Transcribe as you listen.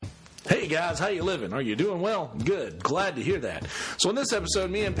guys, how you living? Are you doing well? Good. Glad to hear that. So in this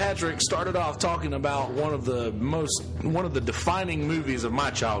episode, me and Patrick started off talking about one of the defining movies of my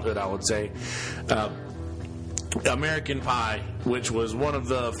childhood, I would say, American Pie, which was one of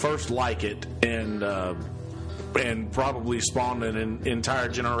the first like it, and probably spawned an entire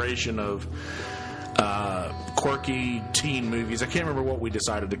generation of quirky teen movies. I can't remember what we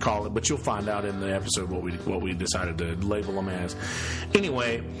decided to call it, but you'll find out in the episode what we decided to label them as.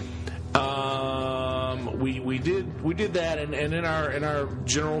 Anyway, we did that, and in our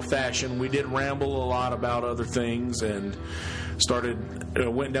general fashion, we did ramble a lot about other things and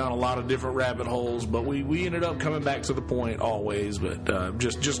went down a lot of different rabbit holes, but we ended up coming back to the point always. But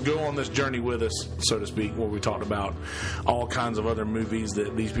just go on this journey with us, so to speak, where we talked about all kinds of other movies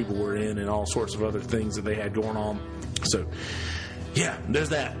that these people were in and all sorts of other things that they had going on. So, yeah, there's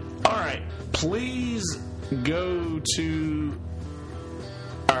that. All right, please go to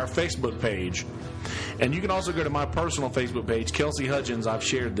our Facebook page. And you can also go to my personal Facebook page, Kelsey Hudgens. I've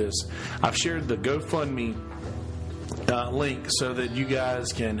shared this. I've shared the GoFundMe link so that you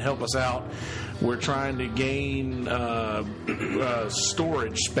guys can help us out. We're trying to gain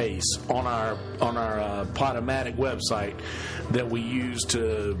storage space on our Podomatic website that we use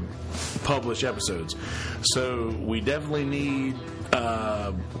to publish episodes. So we definitely need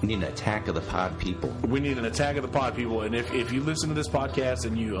we need an attack of the pod people. We need an attack of the pod people. And if you listen to this podcast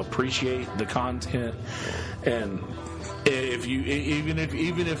and you appreciate the content, and if you even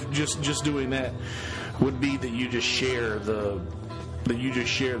if just doing that would be that you just share the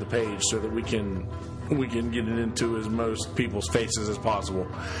page so that we can get it into as most people's faces as possible.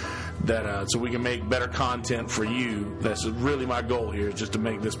 So we can make better content for you. That's really my goal here, is just to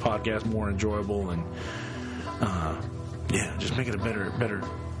make this podcast more enjoyable and just make it a better.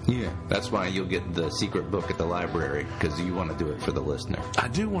 Yeah, that's why you'll get the secret book at the library, because you want to do it for the listener. I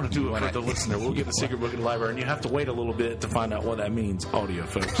do want to do it for the listener. We'll get the secret book at the library, and you have to wait a little bit to find out what that means, audio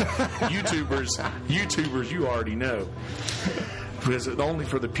folks. YouTubers, you already know. Because it's only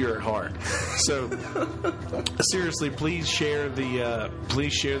for the pure at heart. So, seriously, please share the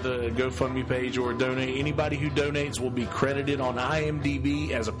GoFundMe page or donate. Anybody who donates will be credited on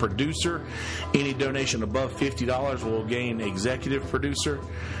IMDb as a producer. Any donation above $50 will gain executive producer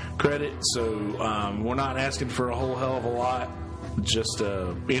credit. So, we're not asking for a whole hell of a lot. Just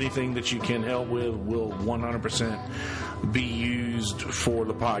anything that you can help with will 100% be used for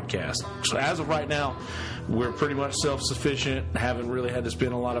the podcast. So as of right now, we're pretty much self-sufficient. Haven't really had to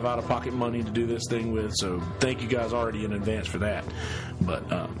spend a lot of out-of-pocket money to do this thing with, so thank you guys already in advance for that. But,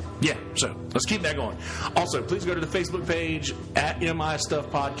 so let's keep that going. Also, please go to the Facebook page at MI Stuff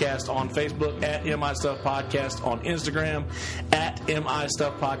Podcast on Facebook, at MI Stuff Podcast on Instagram, at MI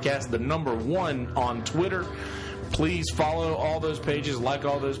Stuff Podcast, the number 1 on Twitter. Please follow all those pages, like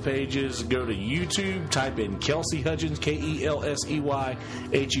all those pages. Go to YouTube, type in Kelsey Hudgens, KELSEY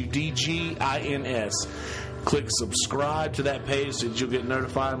HUDGINS. Click subscribe to that page so that you'll get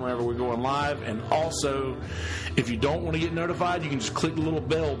notified whenever we're going live. And also, if you don't want to get notified, you can just click the little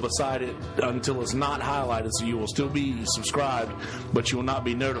bell beside it until it's not highlighted, so you will still be subscribed, but you will not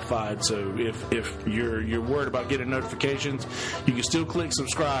be notified. So if you're worried about getting notifications, you can still click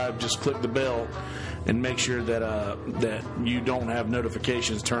subscribe. Just click the bell and make sure that you don't have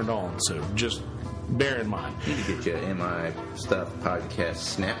notifications turned on. So just bear in mind. You need to get your MI Stuff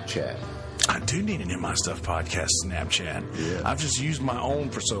Podcast Snapchat. I do need an In My Stuff Podcast Snapchat. Yeah. I've just used my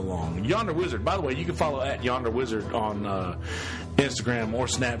own for so long. Yonder Wizard. By the way, you can follow at Yonder Wizard on Instagram or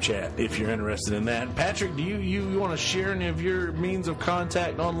Snapchat if you're interested in that. Patrick, do you want to share any of your means of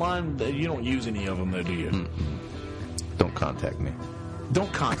contact online? You don't use any of them, though, do you? Mm-mm. Don't contact me.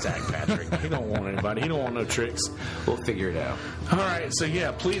 Don't contact Patrick. He don't want anybody. He don't want no tricks. We'll figure it out. All right. So,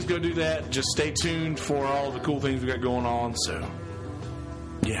 yeah, please go do that. Just stay tuned for all the cool things we got going on. So,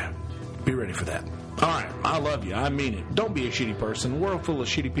 yeah. Be ready for that. All right. I love you. I mean it. Don't be a shitty person. World full of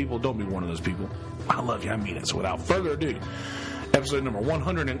shitty people. Don't be one of those people. I love you. I mean it. So without further ado, episode number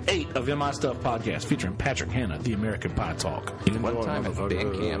 108 of MI Stuff Podcast featuring Patrick Hanna, the American Pie Talk. One time at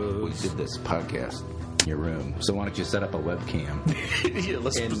band camp, we did this podcast in your room. So why don't you set up a webcam? Yeah,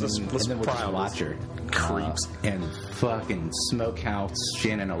 let's and then we'll just watch her. Creeps. And fucking Smokehouse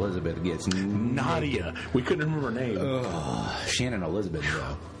Shannon Elizabeth gets Nadia. We couldn't remember her name. Shannon Elizabeth,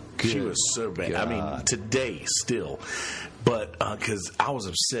 though. She was so bad. God. I mean, today still. But because I was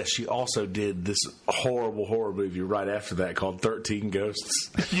obsessed, she also did this horrible horror movie right after that called 13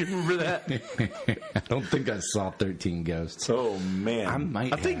 Ghosts. You remember that? I don't think I saw 13 Ghosts. Oh man, I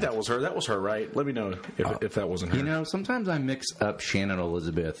think have. that was her. That was her, right? Let me know if that wasn't her. You know, sometimes I mix up Shannon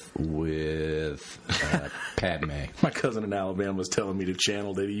Elizabeth with Padme. My cousin in Alabama was telling me the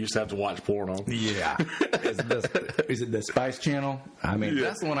channel that he used to have to watch porn on. Yeah. Is it the Spice Channel? I mean, Yeah.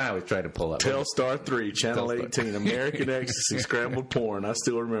 that's the one I always try to pull up. Telstar 3, Channel Telstar. 18, American Ecstasy, Scrambled Porn. I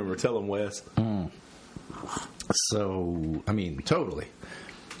still remember. Tell him, Wes. So, I mean, totally.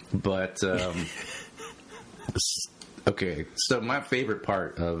 But, okay, so my favorite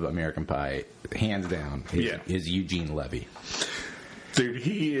part of American Pie, hands down, is Eugene Levy. Dude,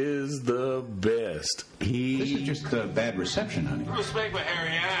 he is the best. This is just bad reception, honey. Who'll speak with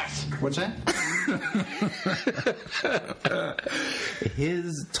hairy ass? What's that?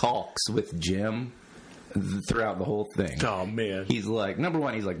 His talks with Jim throughout the whole thing. Oh, man. He's like, number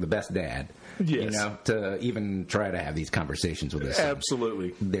one, he's like the best dad. Yes. You know, to even try to have these conversations with his son.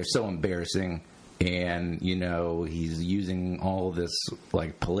 Absolutely. They're so embarrassing. And, you know, he's using all this,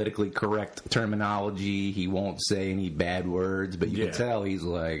 like, politically correct terminology. He won't say any bad words, but you can tell he's,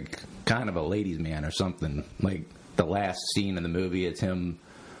 like, kind of a ladies' man or something. Like, the last scene in the movie, it's him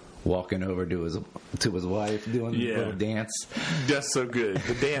walking over to his wife doing the little dance. That's so good.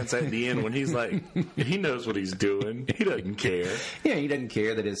 The dance at the end when he's like, he knows what he's doing. He doesn't care. Yeah, he doesn't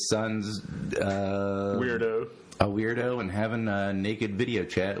care that his son's Weirdo. a weirdo and having a naked video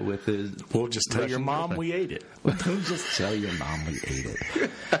chat with his. We'll just tell your Russian mom girlfriend. we ate it. Don't just tell your mom we ate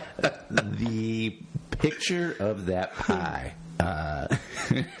it. The picture of that pie,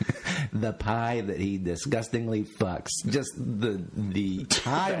 the pie that he disgustingly fucks, just the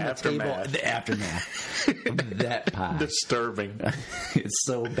pie on the table, aftermath. the aftermath of that pie. Disturbing. It's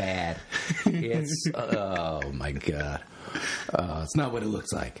so bad. It's oh my god. It's not what it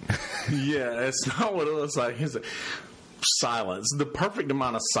looks like. Yeah, it's not what it looks like. It's like silence, the perfect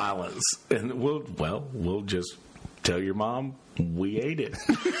amount of silence, and we'll just tell your mom we ate it.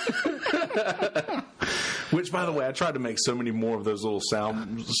 Which, by the way, I tried to make so many more of those little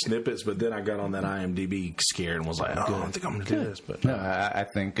sound snippets, but then I got on that IMDb scare and was like, oh, I think I'm going to do this. But No, I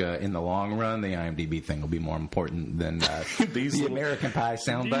think in the long run, the IMDb thing will be more important than These the little- American Pie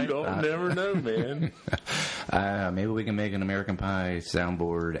soundbite. you don't never know, man. Maybe we can make an American Pie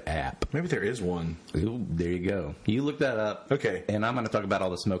soundboard app. Maybe there is one. Ooh, there you go. You look that up. Okay. And I'm going to talk about all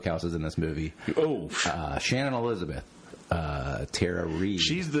the smokehouses in this movie. Oh, Shannon Elizabeth. Tara Reid.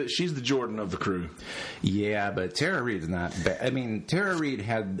 she's the Jordan of the crew. Yeah, but Tara Reid's not bad. I mean, Tara Reid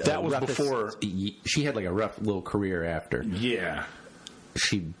had That was before- she had like a rough little career after. Yeah.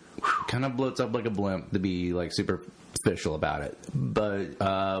 She kind of bloats up like a blimp to be like superficial about it. But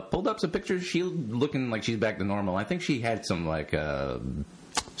pulled up some pictures. She looking like she's back to normal. I think she had some like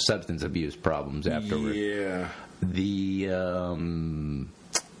substance abuse problems afterward. Yeah. The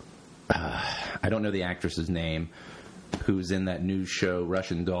I don't know the actress's name, who's in that new show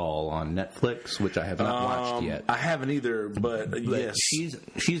Russian Doll on Netflix, which I have not watched yet. I haven't either, but yes.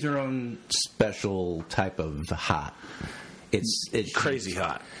 She's her own special type of hot. It's Crazy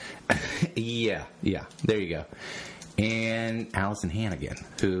hot. Yeah. There you go. And Allison Hannigan,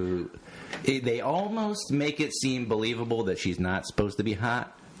 who they almost make it seem believable that she's not supposed to be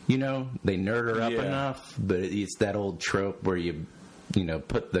hot. You know, they nerd her up Yeah. enough, but it's that old trope where you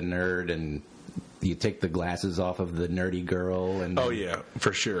put the nerd and you take the glasses off of the nerdy girl, and Oh, yeah,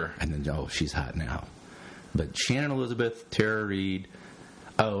 for sure. and then she's hot now. But Shannon Elizabeth, Tara Reid,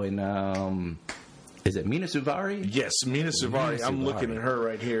 and is it Mina Suvari? Yes, Mina Suvari. I'm Suvari. looking at her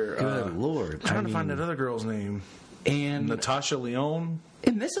right here. Good Lord. I'm trying to find that other girl's name. And Natasha Lyonne.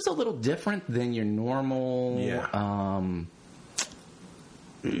 And this is a little different than your normal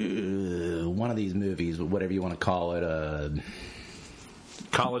one of these movies, whatever you want to call it,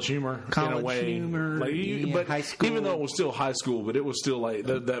 College humor, in College a way. humor, Like, yeah, but high school. even though it was still high school, but it was still like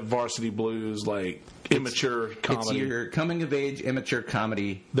that Varsity Blues, like immature comedy. it's your coming of age immature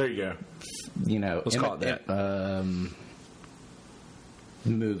comedy, There you go. Let's call it that.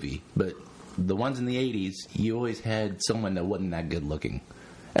 Movie. But the ones in the 80s, you always had someone that wasn't that good looking.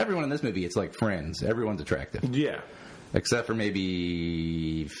 Everyone in this movie, it's like Friends. Everyone's attractive. Yeah. Except for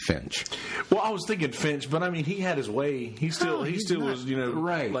maybe Finch. Well, I was thinking Finch, but I mean, he had his way. He still he's was, not-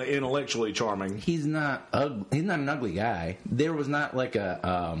 right. like intellectually charming. He's not he's not an ugly guy. There was not like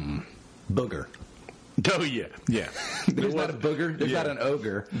a booger. Oh yeah, yeah. There's not a booger. There's not an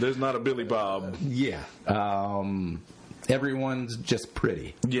ogre. There's not a Billy Bob. Yeah. Everyone's just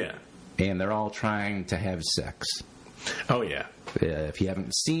pretty. Yeah. And they're all trying to have sex. Oh, yeah. If you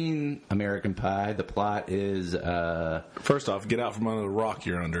haven't seen American Pie, the plot is... First off, get out from under the rock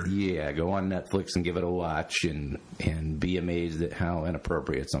you're under. Yeah, go on Netflix and give it a watch and be amazed at how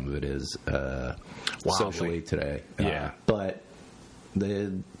inappropriate some of it is socially today. Yeah. But they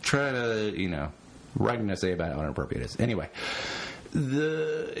try to, writing to say about how inappropriate it is. Anyway,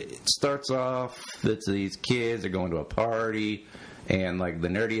 it starts off that these kids are going to a party, and like the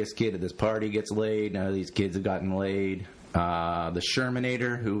nerdiest kid at this party gets laid. None of these kids have gotten laid. The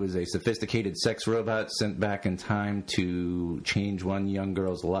Shermanator, who is a sophisticated sex robot sent back in time to change one young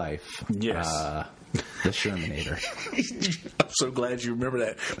girl's life. Yes. The Shermanator. I'm so glad you remember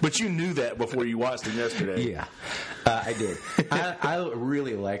that. But you knew that before you watched it yesterday. Yeah, I did. I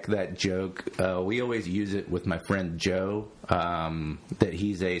really like that joke. We always use it with my friend Joe, that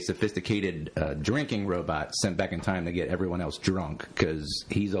he's a sophisticated drinking robot sent back in time to get everyone else drunk, because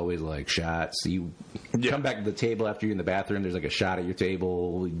he's always like shots. You come back to the table after you're in the bathroom, there's like a shot at your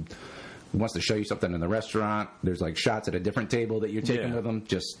table. He wants to show you something in the restaurant, there's like shots at a different table that you're taking with him.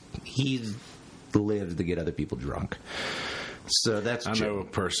 He's lives to get other people drunk. So that's I know a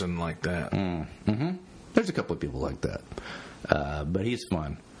person like that. Mm-hmm. There's a couple of people like that. But he's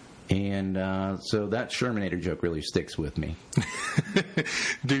fun. And so that Shermanator joke really sticks with me.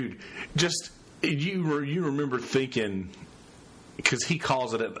 Dude, just you remember thinking, because he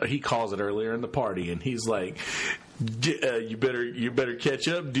calls it earlier in the party, and he's like, you better catch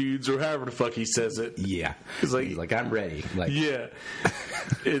up, dudes, or however the fuck he says it. Yeah, he's like I'm ready. Like, yeah,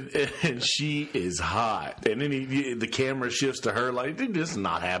 and she is hot, and then the camera shifts to her like, dude, this is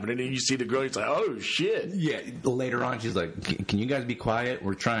not happening. And you see the girl, he's like, oh shit. Yeah. Later on, she's like, can you guys be quiet?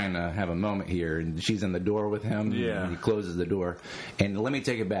 We're trying to have a moment here. And she's in the door with him. Yeah, and he closes the door. And let me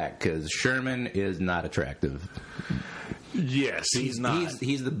take it back, because Sherman is not attractive. Yes, he's not.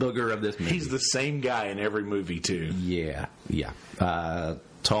 He's the booger of this movie. He's the same guy in every movie too. Yeah.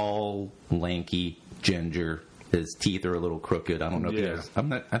 Tall, lanky, ginger. His teeth are a little crooked. I don't know if he has.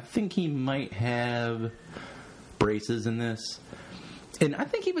 I think he might have braces in this. And I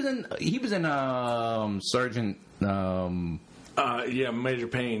think he was in Sergeant. Major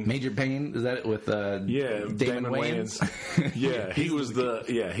Payne. Major Payne, is that it with Damon Wayans? Yeah, he was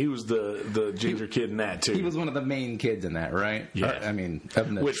the ginger kid in that too. He was one of the main kids in that, right? Yeah.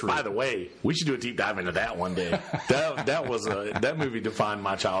 Which, by the way, we should do a deep dive into that one day. that movie defined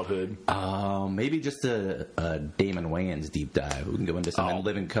my childhood. Maybe just a Damon Wayans deep dive. We can go into some In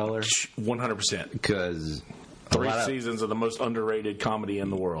Living Color. 100%. Because 3 seasons of the most underrated comedy in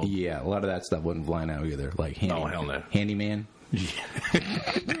the world. Yeah, a lot of that stuff wouldn't fly now either. Like hell no. Handyman. Yeah.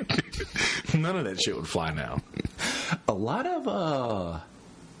 None of that shit would fly now. A lot of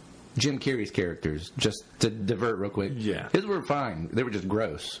Jim Carrey's characters, just to divert real quick. Yeah. His were fine. They were just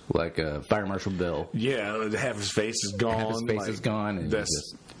gross. Like Fire Marshal Bill. Yeah, half his face is gone. Half his face is gone. And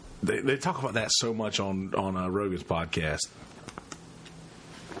they talk about that so much on Rogan's podcast.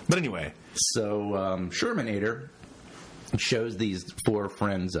 But anyway. So Shermanator shows these 4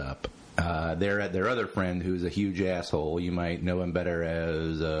 friends up. They're at their other friend, who's a huge asshole. You might know him better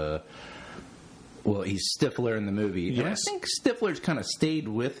as, he's Stifler in the movie. Yes. And I think Stifler's kind of stayed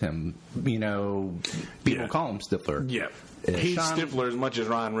with him. People call him Stifler. Yeah. He's Stifler as much as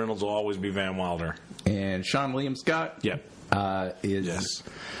Ryan Reynolds will always be Van Wilder. And Sean William Scott is... Yes.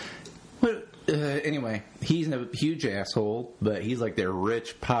 Anyway, he's a huge asshole, but he's like their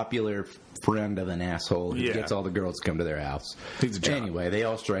rich, popular friend of an asshole who gets all the girls to come to their house. Anyway, they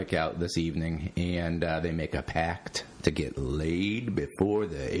all strike out this evening, and they make a pact to get laid before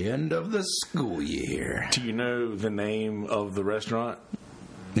the end of the school year. Do you know the name of the restaurant?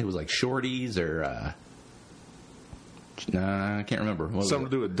 It was like Shorty's or... I can't remember. Something to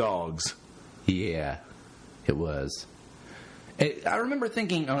do with dogs. Yeah, it was. I remember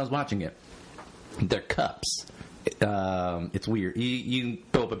thinking when I was watching it, they're cups. It's weird. You can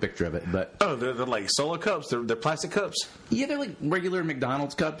pull up a picture of it, but they're like Solo cups. They're plastic cups. Yeah, they're like regular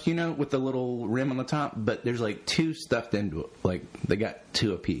McDonald's cups, with the little rim on the top. But there's like 2 stuffed into it. Like they got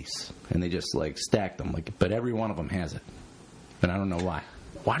 2 apiece, and they just like stacked them. But every one of them has it, and I don't know why.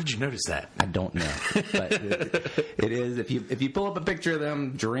 Why did you notice that? I don't know, but it is. If you pull up a picture of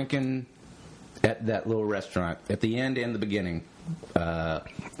them drinking at that little restaurant at the end and the beginning.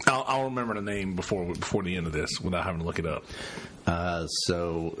 I'll remember the name before the end of this without having to look it up.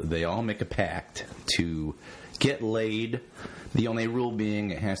 So they all make a pact to get laid. The only rule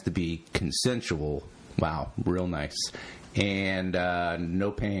being it has to be consensual. Wow, real nice. And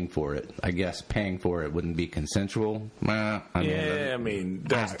no paying for it. I guess paying for it wouldn't be consensual.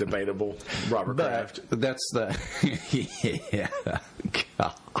 That's debatable. Robert Kraft. That's the... yeah.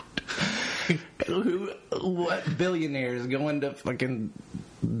 God. what billionaires going to fucking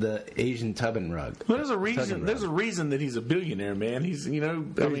the Asian tubbing rug? Well, there's a reason. There's a reason that he's a billionaire, man. He's, I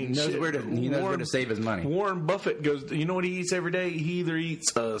mean, he knows where to save his money. Warren Buffett goes. You know what he eats every day? He either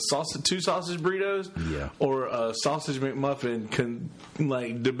eats two sausage burritos, or a sausage McMuffin.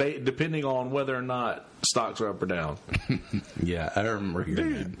 Depending on whether or not stocks are up or down. Yeah, I remember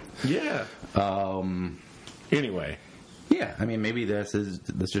hearing that. Yeah. Anyway. Yeah, I mean, maybe that's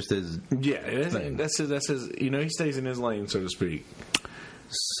just his. Yeah, that's his. He stays in his lane, so to speak.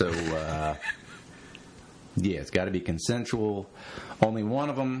 So, it's got to be consensual. Only one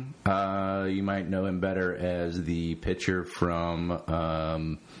of them, you might know him better as the pitcher from what's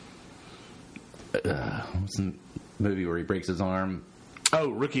the movie where he breaks his arm?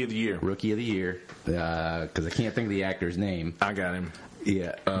 Oh, Rookie of the Year. Rookie of the Year. Because I can't think of the actor's name. I got him.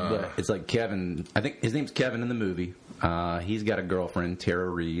 Yeah, but it's like Kevin. I think his name's Kevin in the movie. He's got a girlfriend, Tara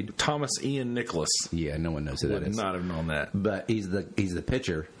Reid. Thomas Ian Nicholas. Yeah, no one knows who that is. Would not have known that. But he's the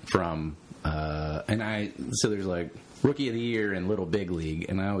pitcher from, so there's like Rookie of the Year and Little Big League,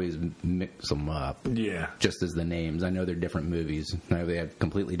 and I always mix them up. Yeah. Just as the names. I know they're different movies. I know they have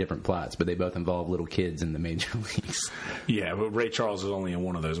completely different plots, but they both involve little kids in the major leagues. Yeah, but Ray Charles is only in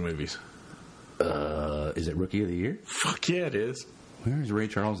one of those movies. Is it Rookie of the Year? Fuck yeah, it is. Where is Ray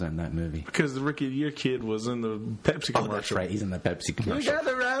Charles in that movie? Because the Rookie of the Year kid was in the Pepsi commercial. Oh, that's right. He's in the Pepsi commercial. You got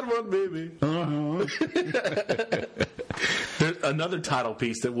the right one, baby. There's another title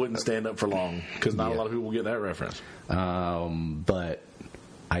piece that wouldn't stand up for long because not a lot of people will get that reference. But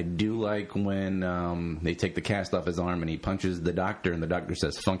I do like when they take the cast off his arm and he punches the doctor and the doctor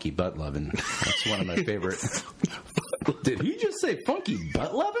says "funky butt lovin'." That's one of my favorite. Did he just say "funky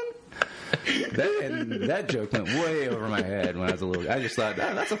butt lovin'"? That joke went way over my head when I was a little. I just thought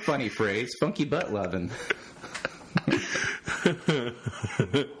that's a funny phrase, "funky butt lovin'."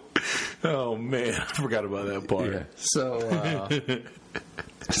 Oh man, I forgot about that part. Yeah.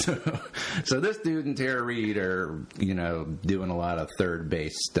 So this dude and Tara Reid are doing a lot of third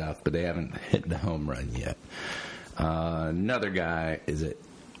base stuff, but they haven't hit the home run yet. Another guy, is it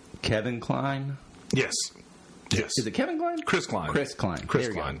Kevin Kline? Yes. Yes. Is it Kevin Kline? Chris Kline. Chris Kline. Chris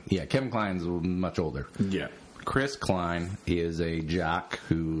Kline. Yeah, Kevin Kline's much older. Yeah. Chris Kline is a jock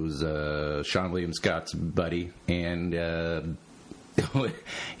who's Sean William Scott's buddy, and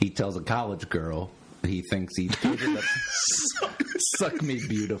he tells a college girl he thinks he suck me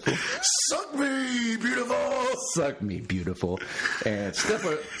beautiful. Suck me beautiful. Suck me beautiful. And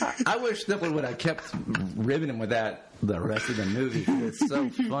Stifler, I wish Stifler would have kept ribbing him with that the rest of the movie. It's so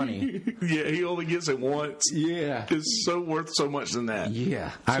funny. Yeah, he only gets it once. Yeah. It's so worth so much than that.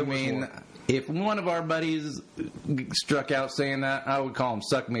 Yeah. I mean, if one of our buddies struck out saying that, I would call him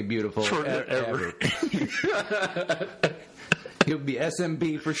Suck Me Beautiful. Forever. It would be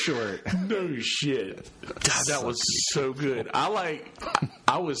SMB for short. No shit. God, that was so good. I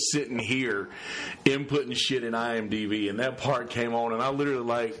was sitting here inputting shit in IMDb, and that part came on, and I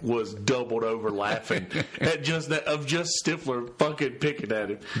literally was doubled over laughing at just Stifler fucking picking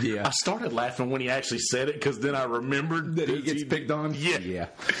at him. Yeah. I started laughing when he actually said it because then I remembered that he gets picked on. Yeah. Yeah.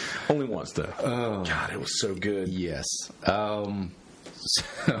 Only once though. Oh. God, it was so good. Yes. So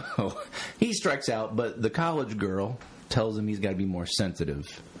he strikes out, but the college girl tells him he's got to be more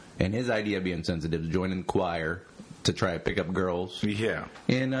sensitive. And his idea of being sensitive is joining the choir to try to pick up girls. Yeah.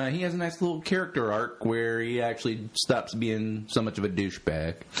 And he has a nice little character arc where he actually stops being so much of a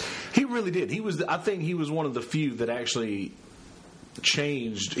douchebag. He really did. I think he was one of the few that actually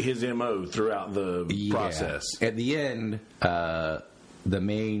changed his MO throughout the process. At the end, the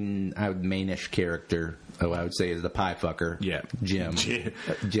mainish character, I would say, is the pie fucker. Yeah. Jim the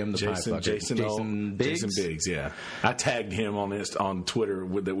pie fucker. Jason Biggs, yeah. I tagged him on Twitter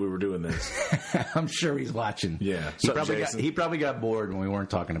that we were doing this. I'm sure he's watching. Yeah. He probably got bored when we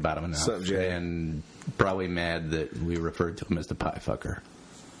weren't talking about him enough. Sup, Jay? And probably mad that we referred to him as the pie fucker.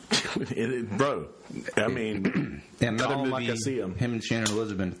 Bro, I mean, another movie, like I see him. Him and Shannon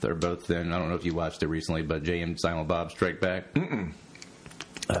Elizabeth are both in. I don't know if you watched it recently, but Jay and Silent Bob Strike Back.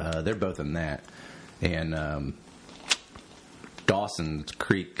 They're both in that. And Dawson's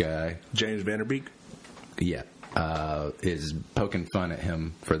Creek guy, James Vanderbeek, is poking fun at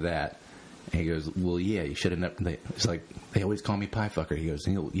him for that. And he goes, "Well, yeah, you should have never." It's like they always call me pie fucker. He goes,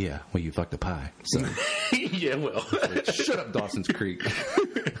 "Yeah, well, you fucked a pie." So, yeah, well, like, shut up, Dawson's Creek.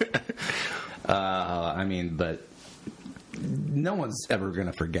 I mean, but no one's ever going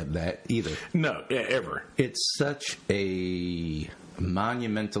to forget that either. No, yeah, ever. It's such a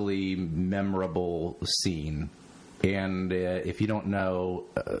monumentally memorable scene. And if you don't know,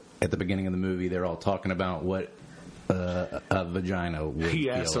 at the beginning of the movie, they're all talking about what a vagina would He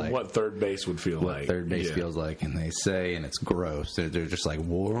feel asked them like. what third base would feel What like. third base Yeah. feels like, and they say, and it's gross. They're just like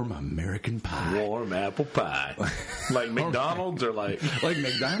warm American pie. Warm apple pie. Like McDonald's or like... Like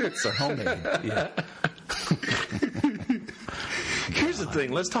McDonald's or homemade. Yeah. Here's the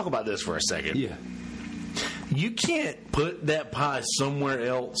thing. Let's talk about this for a second. Yeah. You can't put that pie somewhere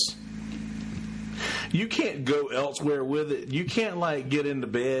else. You can't go elsewhere with it. You can't like get into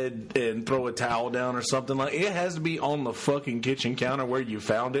bed and throw a towel down or something. Like it has to be on the fucking kitchen counter where you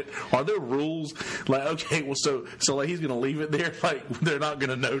found it. Are there rules? Like okay, well so like he's gonna leave it there like they're not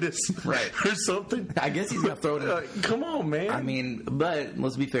gonna notice, Right. or something. I guess he's gonna throw it in. Like, come on, man. I mean, but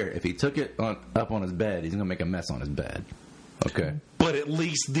let's be fair. If he took it up on his bed, he's gonna make a mess on his bed. Okay. But at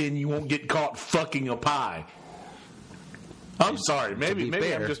least then you won't get caught fucking a pie. I'm sorry. Maybe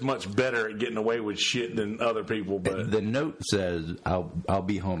fair, I'm just much better at getting away with shit than other people. But The note says, "I'll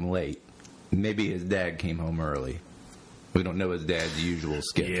be home late." Maybe his dad came home early. We don't know his dad's usual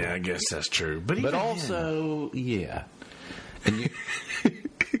schedule. yeah, I guess that's true. But even Also, yeah. And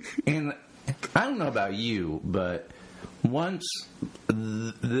and I don't know about you, but once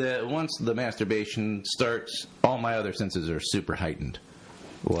the masturbation starts, all my other senses are super heightened.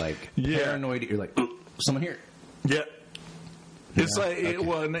 Like paranoid. You're like, someone here. yeah. It's Yeah,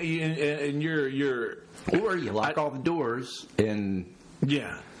 like and you're Or you lock all the doors and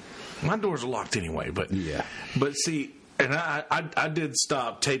yeah. My doors are locked anyway, but yeah. But see, and I did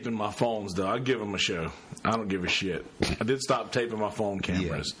stop taping my phones though. I give them a show. I don't give a shit. I did stop taping my phone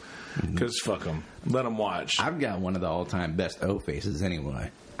cameras because fuck them. Let them watch. I've got one of the all-time best O faces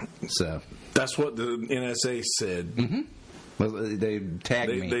anyway. So That's what the NSA said. Mm-hmm. well, they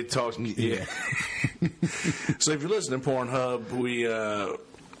tagged me. They talked. Yeah. So if you're listening, Pornhub,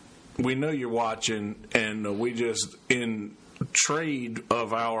 we know you're watching, and we just in trade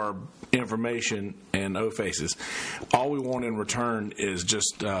of our information and O faces, all we want in return is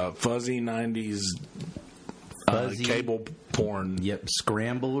just fuzzy 90s Fuzzy. cable porn. Yep,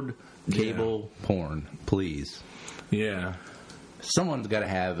 scrambled cable porn, please. Yeah. Someone's got to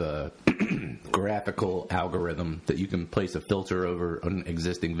have a graphical algorithm that you can place a filter over an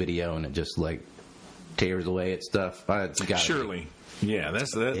existing video and it just like tears away at stuff. It's gotta Surely. Yeah,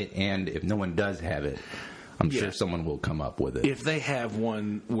 that's that. be. And if no one does have it, I'm sure someone will come up with it. If they have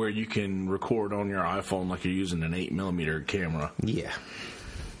one where you can record on your iPhone like you're using an 8mm camera, Yeah.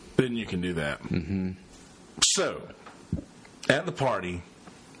 then you can do that. Mm-hmm. So, at the party,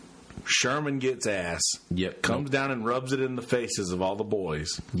 Sherman gets ass. Yep. Comes down and rubs it in the faces of all the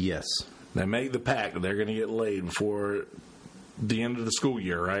boys. Yes. They make the pact that they're going to get laid before the end of the school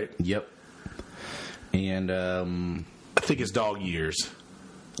year, right? Yep. And I think it's dog years.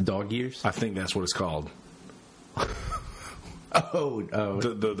 dog years? I think that's what it's called. Oh.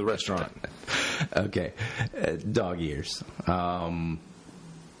 The restaurant. Okay. Dog years. I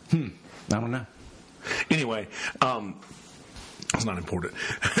don't know. Anyway, it's not important.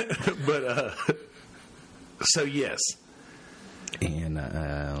 But, so yes. And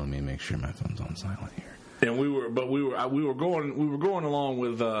let me make sure my phone's on silent here. And we were going along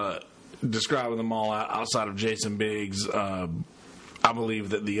with describing them all outside of Jason Biggs. I believe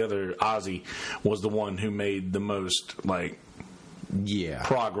that the other Ozzy was the one who made the most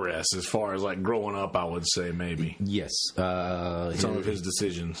progress as far as growing up. I would say maybe Yes. some of his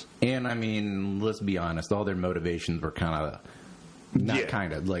decisions. And I mean, let's be honest, all their motivations were kind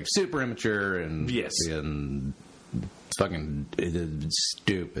of super immature and Yes. and fucking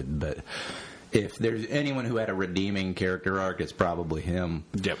stupid. But if there's anyone who had a redeeming character arc, it's probably him.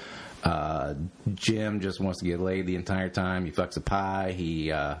 Yep. Jim just wants to get laid the entire time. He fucks a pie.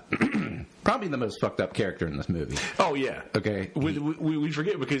 He probably the most fucked up character in this movie. Oh yeah. Okay. We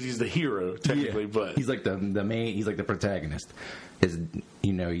forget because he's the hero technically, but he's like the main. He's like the protagonist.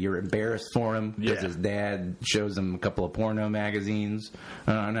 You're embarrassed for him because Yeah. his dad shows him a couple of porno magazines.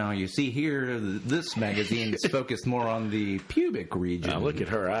 Now you see here, this magazine is focused more on the pubic region. now look at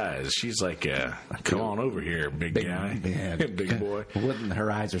her eyes. She's like, "Come on over here, big guy, Yeah, big boy."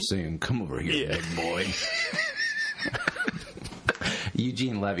 Her eyes are saying, "Come over here, Yeah. big boy."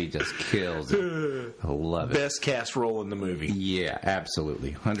 Eugene Levy just kills it. I love it. Best cast role in the movie. Yeah,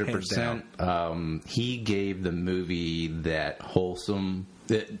 absolutely, 100%. He gave the movie that wholesome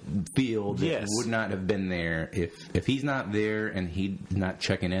feel that Yes. would not have been there if he's not there and he's not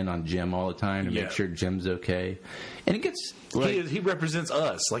checking in on Jim all the time to Yeah. make sure Jim's okay. And it gets He represents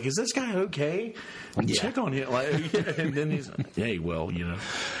us. Like, is this guy okay? Yeah. Check on him. And then he's like, hey, well,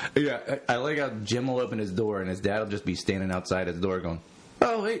 Yeah, I like how Jim will open his door and his dad will just be standing outside his door going,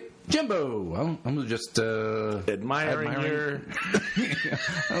 Oh, hey, Jimbo. I'm just admiring your.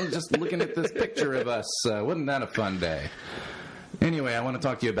 I was just looking at this picture of us. Wasn't that a fun day? Anyway, I want to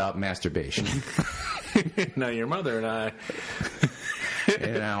talk to you about masturbation. Now, your mother and I.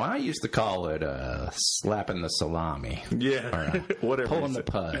 I used to call it slapping the salami. Yeah. Or, whatever. Pulling the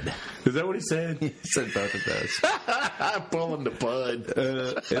pud. Is that what he said? He said both of those. Pulling the pud.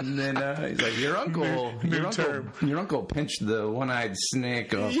 And then he's like, your uncle pinched the one-eyed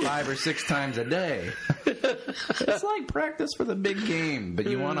snake 5 or 6 times a day. It's like practice for the big game, but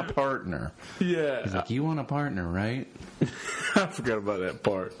you want a partner. Yeah. He's like, you want a partner, right? I forgot about that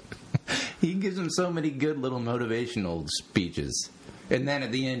part. He gives him so many good little motivational speeches. And then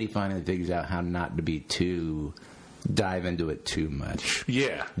at the end, he finally figures out how not to dive into it too much.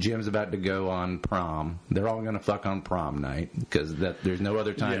 Yeah. Jim's about to go on prom. They're all going to fuck on prom night because there's no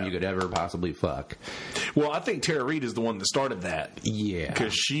other time you could ever possibly fuck. Well, I think Tara Reid is the one that started that. Yeah.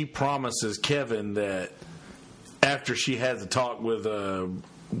 Because she promises Kevin that after she has a talk with,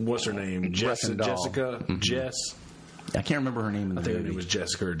 what's her name? Jessica? Mm-hmm. Jess? I can't remember her name in the movie. I think it was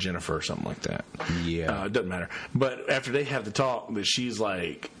Jessica or Jennifer or something like that. Yeah. It doesn't matter. But after they have the talk, that she's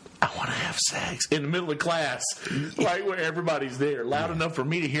like, I want to have sex in the middle of class, right where everybody's there, loud enough for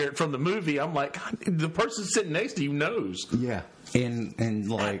me to hear it from the movie. I'm like, God, the person sitting next to you knows. Yeah. And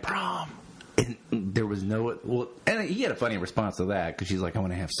like at prom. And there was no... Well, and he had a funny response to that because she's like, I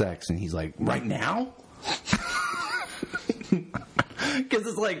want to have sex. And he's like, right now? Because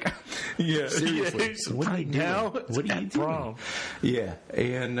it's like... Yeah, seriously. Yeah, what are you doing? Now? What are you doing? Yeah,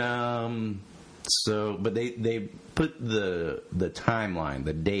 and but they put the timeline,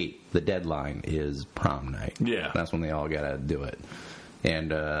 the date, the deadline is prom night. Yeah, that's when they all gotta do it. And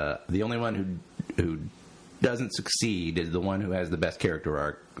the only one who doesn't succeed is the one who has the best character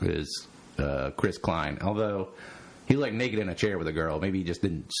arc is Chris Klein. Although he's like naked in a chair with a girl, maybe he just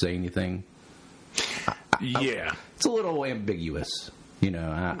didn't say anything. It's a little ambiguous,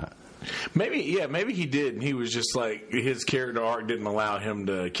 Maybe he did, and he was just like his character arc didn't allow him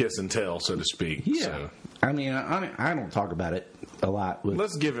to kiss and tell, so to speak. Yeah, so. I mean, I don't talk about it a lot.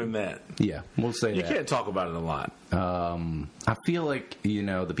 Let's give him that. Yeah, we'll say you can't talk about it a lot. I feel like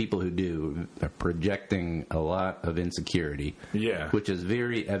the people who do are projecting a lot of insecurity. Yeah, which is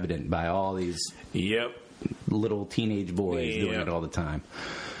very evident by all these little teenage boys doing it all the time,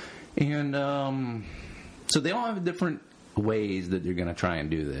 and so they all have different ways that they're going to try and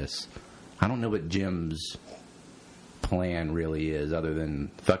do this. I don't know what Jim's plan really is other than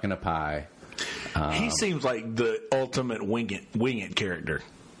fucking a pie. He seems like the ultimate wing it character.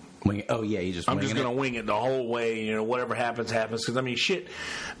 Oh yeah, he's just. I'm just going to wing it the whole way. Whatever happens. Because I mean, shit.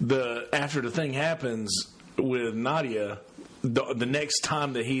 After the thing happens with Nadia, the next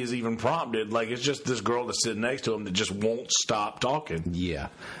time that he is even prompted, like it's just this girl that's sitting next to him that just won't stop talking. Yeah,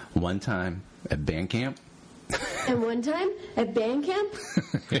 one time at band camp. And one time at band camp,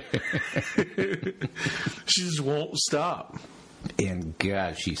 she just won't stop. And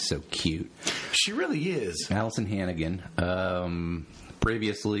God, she's so cute. She really is. Allison Hannigan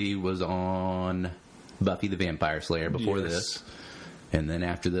previously was on Buffy the Vampire Slayer before this. And then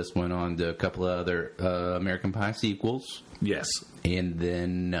after this went on to a couple of other American Pie sequels. Yes. And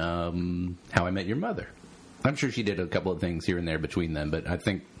then How I Met Your Mother. I'm sure she did a couple of things here and there between them, but I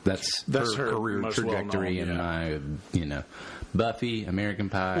think that's her career trajectory in my, Buffy, American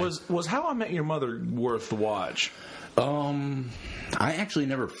Pie. Was How I Met Your Mother worth the watch? I actually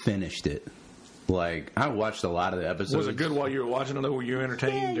never finished it. Like, I watched a lot of the episodes. Was it good while you were watching it? Were you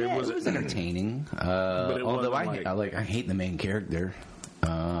entertained? Yeah, it was entertaining. Although I hate the main character.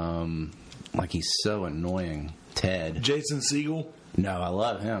 Like, he's so annoying. Ted. Jason Segel? No, I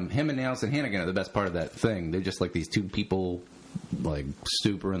love him. Him and Allison Hannigan are the best part of that thing. They're just like these two people, like,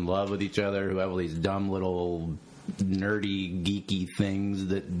 super in love with each other who have all these dumb little nerdy, geeky things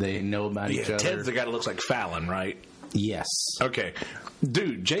that they know about each other. Ted's the guy that looks like Fallon, right? Yes. Okay.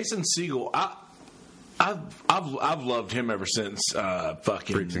 Dude, Jason Segel, I've loved him ever since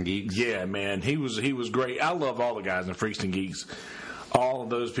fucking Freaks and Geeks. Yeah, man. He was great. I love all the guys in Freaks and Geeks. All of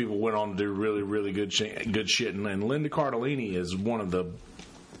those people went on to do really, really good shit. And Linda Cardellini is one of the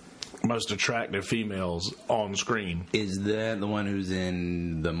most attractive females on screen. Is that the one who's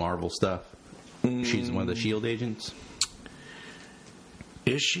in the Marvel stuff? She's one of the S.H.I.E.L.D. agents?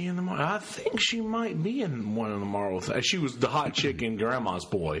 Is she in the Marvel? I think she might be in one of the Marvel things. She was the hot chick in Grandma's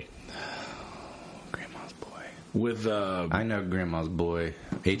Boy. Grandma's Boy. With I know Grandma's Boy.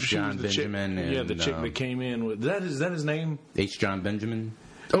 H. John Benjamin. And, the chick that came in with is that his name? H. John Benjamin.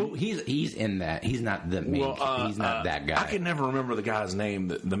 Oh, he's in that. He's not the main. He's not that guy. I can never remember the guy's name.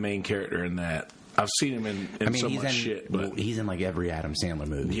 The main character in that. I've seen him in so much shit. But he's in like every Adam Sandler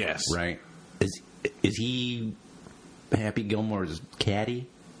movie. Yes. Right? Is he Happy Gilmore's caddy?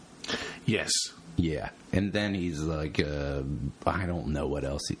 Yes. Yeah. And then he's like, I don't know what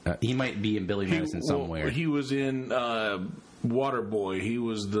else. He might be in Billy Madison somewhere. He was in Waterboy. He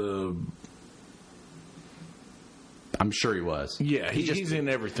was the... I'm sure he was. Yeah, he's in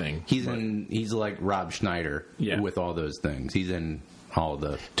everything. He's like Rob Schneider with all those things. He's in all of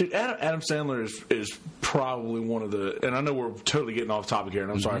the... Dude, Adam Sandler is probably one of the... And I know we're totally getting off topic here,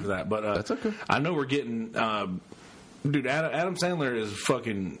 and I'm sorry for that, but that's okay. I know we're getting... dude, Adam Sandler is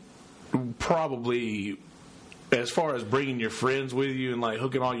fucking probably... As far as bringing your friends with you and like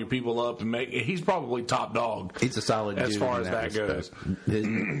hooking all your people up and he's probably top dog. He's a solid dude as far as that goes.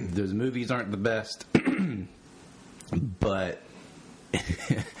 Those movies aren't the best, but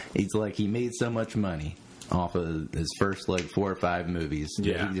he's like he made so much money off of his first like 4 or 5 movies.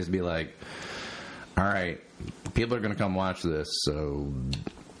 Yeah, he'd just be like, "All right, people are gonna come watch this, so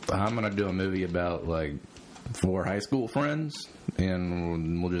I'm gonna do a movie about like 4 high school friends."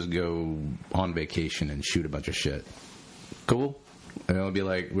 And we'll just go on vacation and shoot a bunch of shit. Cool? And it'll be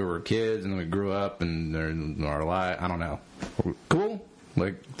like we were kids and then we grew up and they're our life. I don't know. Cool?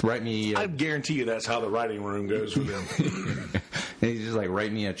 Like, write me. I guarantee you that's how the writing room goes for them. And he's just like,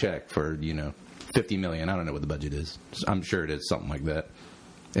 write me a check for, $50 million. I don't know what the budget is. I'm sure it is something like that.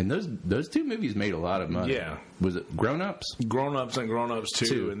 And those 2 movies made a lot of money. Yeah. Was it Grown Ups? Grown Ups and Grown Ups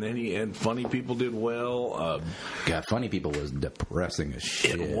 2. And then Funny People did well. God, Funny People was depressing as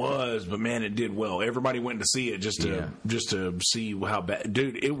shit. It was, but man, it did well. Everybody went to see it just to see how bad.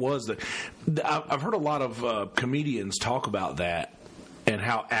 Dude, it was. I've heard a lot of comedians talk about that and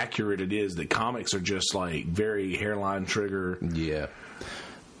how accurate it is that comics are just like very hairline trigger. Yeah.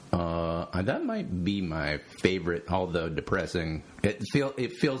 That might be my favorite, although depressing. It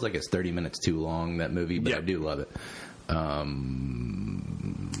feels like it's 30 minutes too long, that movie, but I do love it.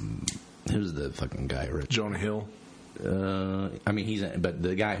 Who's the fucking guy? Rich? Jonah Hill. But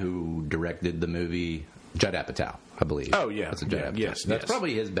the guy who directed the movie, Judd Apatow, I believe. Oh yeah, that's Judd Apatow. Yes, that's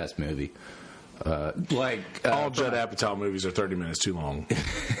probably his best movie. All Judd Apatow movies are 30 minutes too long.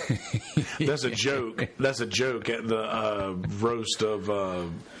 That's a joke. That's a joke at the roast of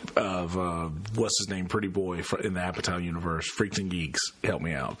what's his name, Pretty Boy in the Apatow universe, Freaks and Geeks. Help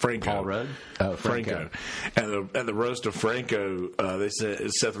me out, Franco. Paul Rudd. Oh, Franco. At the roast of Franco, they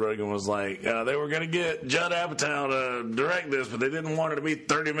said Seth Rogen was like, they were going to get Judd Apatow to direct this, but they didn't want it to be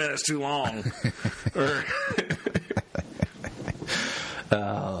 30 minutes too long.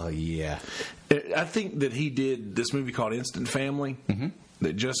 Oh yeah. I think that he did this movie called Instant Family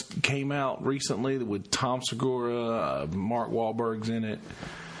that just came out recently with Tom Segura, Mark Wahlberg's in it.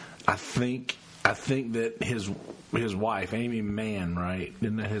 I think that his wife, Amy Mann, right?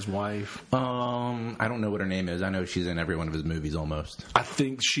 Isn't that his wife? I don't know what her name is. I know she's in every one of his movies almost. I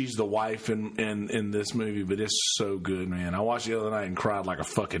think she's the wife in this movie, but it's so good, man. I watched it the other night and cried like a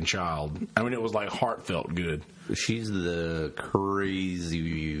fucking child. I mean, it was like heartfelt good. She's the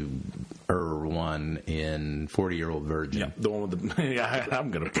crazy one in 40-Year-Old Virgin. Yeah, the one with the...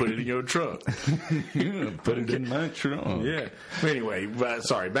 I'm going to put it in your trunk. Put it in my trunk. Yeah. Anyway,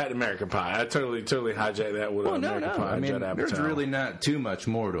 sorry, back to American Pie. I totally hijacked that with American Pie. I mean, there's really not too much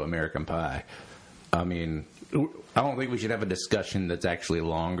more to American Pie. I mean, I don't think we should have a discussion that's actually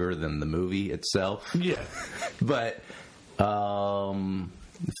longer than the movie itself. Yeah. But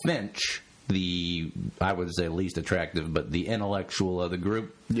Finch, I would say least attractive, but the intellectual of the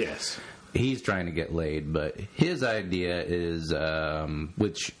group. Yes. He's trying to get laid, but his idea is,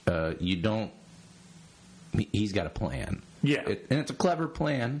 he's got a plan. Yeah. And it's a clever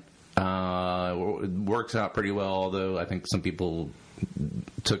plan. It works out pretty well, although I think some people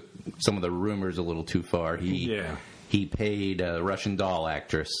took some of the rumors a little too far. He paid a Russian doll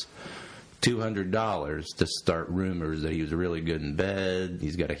actress $200 to start rumors that he was really good in bed.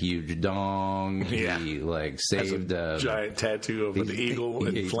 He's got a huge dong. Yeah. He saved a giant tattoo of an eagle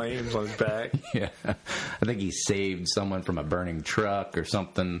in flames on his back. Yeah. I think he saved someone from a burning truck or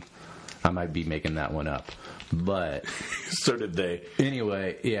something. I might be making that one up. But so did they.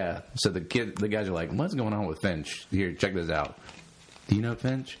 Anyway, yeah. So the guys are like, "What's going on with Finch? Here, check this out. Do you know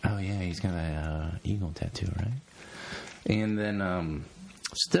Finch? Oh yeah, he's got a eagle tattoo, right?" And then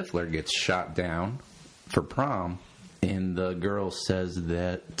Stifler gets shot down for prom, and the girl says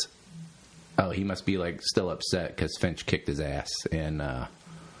that he must be still upset because Finch kicked his ass, and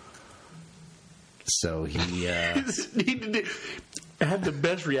so he had the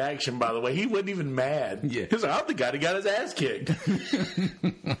best reaction, by the way. He wasn't even mad. Yeah. He was like, I'm the guy that got his ass kicked.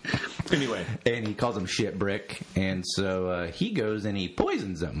 Anyway. And he calls him shit brick. And so he goes and he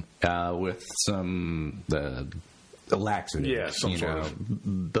poisons him with some laxative. Yeah, some sort of.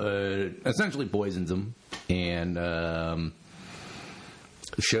 But essentially poisons him and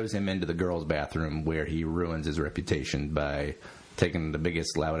shows him into the girls' bathroom where he ruins his reputation by taking the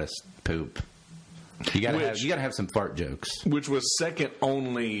biggest, loudest poop. You gotta have some fart jokes. Which was second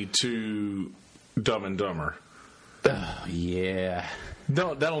only to Dumb and Dumber. Yeah.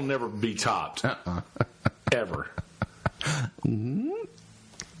 No, that'll never be topped. Ever. Jim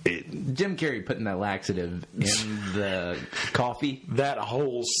Carrey putting that laxative in the coffee. That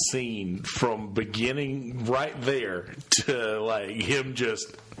whole scene from beginning right there to like him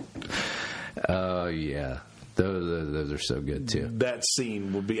just. Oh, yeah. Those are so good too. That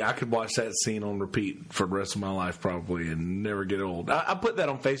scene would be. I could watch that scene on repeat for the rest of my life probably and never get old. I put that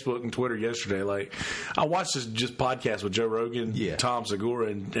on Facebook and Twitter yesterday. Like I watched this just podcast with Joe Rogan, Tom Segura,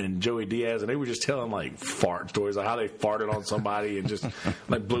 and Joey Diaz, and they were just telling like fart stories, like how they farted on somebody and just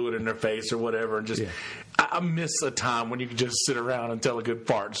like blew it in their face or whatever. And just I miss a time when you could just sit around and tell a good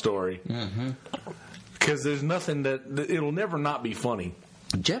fart story because there's nothing that it'll never not be funny.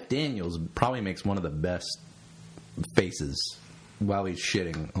 Jeff Daniels probably makes one of the best faces while he's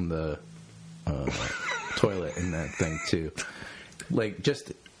shitting on the toilet in that thing too. Like,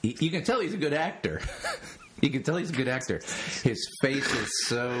 just you can tell he's a good actor. You can tell he's a good actor. His face is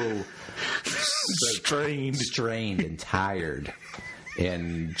so strained and tired,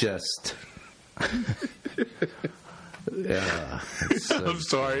 and just. I'm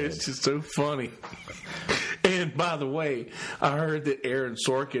sorry, it's just so funny. And by the way, I heard that Aaron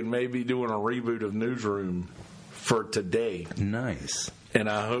Sorkin may be doing a reboot of Newsroom for today. Nice. And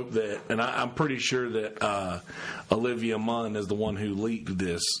I hope that, and I'm pretty sure that Olivia Munn is the one who leaked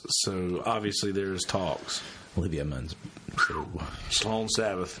this. So obviously there's talks. Olivia Munn's Sloane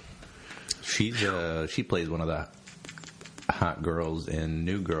Sabbath. She plays one of the hot girls in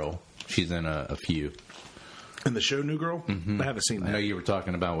New Girl. She's in a few. In the show New Girl? Mm-hmm. I haven't seen that. I know you were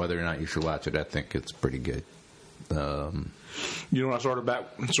talking about whether or not you should watch it. I think it's pretty good. You know what I started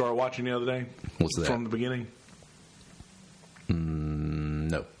watching the other day? What's that? From the beginning?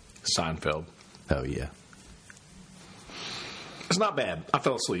 No. Seinfeld. Oh, yeah. It's not bad. I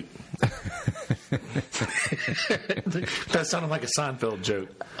fell asleep. That sounded like a Seinfeld joke.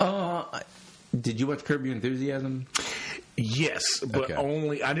 Did you watch Curb Your Enthusiasm? Yes, but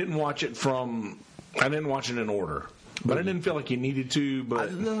only I didn't watch it in order. But I didn't feel like you needed to. But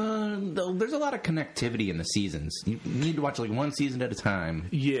there's a lot of connectivity in the seasons. You need to watch like one season at a time.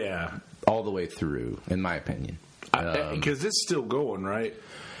 Yeah, all the way through, in my opinion. Because it's still going, right?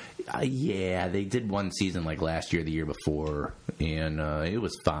 Yeah, they did one season like last year, the year before, and it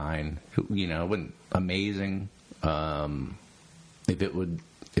was fine. You know, it wasn't amazing. If it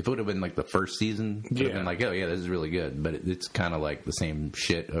would have been like the first season, it would have been like, oh yeah, this is really good. But it's kind of like the same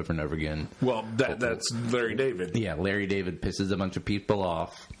shit over and over again. Well, that's Larry David. Yeah, Larry David pisses a bunch of people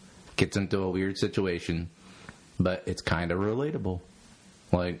off, gets into a weird situation, but it's kind of relatable.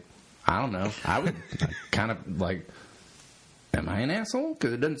 Like, I don't know. I would kind of like, am I an asshole?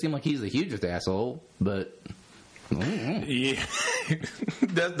 Because it doesn't seem like he's the hugest asshole, but... Yeah,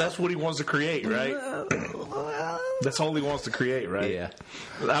 that's what he wants to create, right? That's all he wants to create, right? Yeah.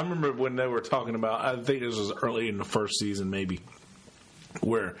 I remember when they were talking about, I think this was early in the first season, maybe,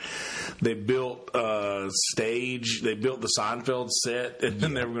 where they built a stage, they built the Seinfeld set, and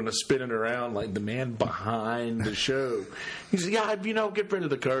then they were going to spin it around like the man behind the show. He said, "Yeah, get rid of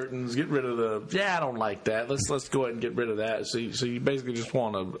the curtains, get rid of the. Yeah, I don't like that. Let's go ahead and get rid of that." So you basically just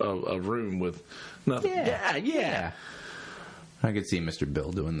want a room with nothing. Yeah. I could see Mr.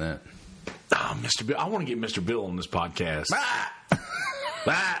 Bill doing that. Oh, Mr. Bill! I want to get Mr. Bill on this podcast. I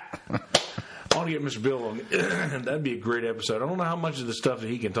want to get Mr. Bill on. That'd be a great episode. I don't know how much of the stuff that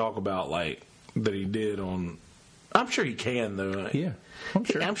he can talk about, like that he did on. I'm sure he can, though. Yeah,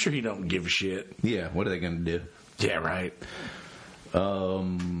 I'm sure he don't give a shit. Yeah, what are they going to do? Yeah, right.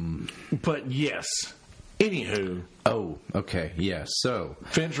 But yes. Anywho. Oh, okay. Yeah. So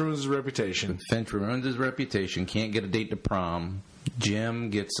Finch ruins his reputation. Can't get a date to prom. Jim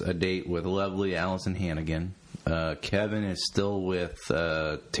gets a date with lovely Allison Hannigan. Kevin is still with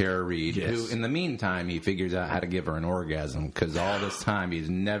Tara Reid, who, in the meantime, he figures out how to give her an orgasm, because all this time he's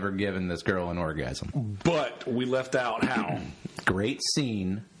never given this girl an orgasm. But we left out how. Great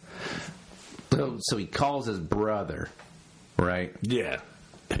scene. So he calls his brother, right? Yeah.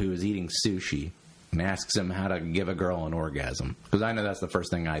 Who is eating sushi, and asks him how to give a girl an orgasm. Because I know that's the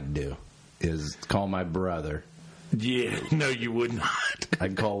first thing I'd do, is call my brother Yeah, no, you would not.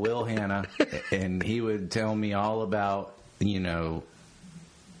 I'd call Will Hanna, and he would tell me all about, I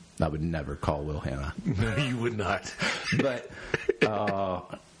would never call Will Hanna. No, you would not. But,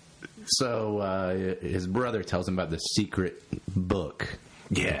 so his brother tells him about the secret book.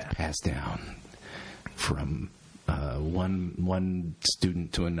 Yeah. Passed down from one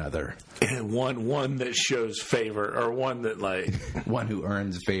student to another. And one that shows favor, or one that, like... one who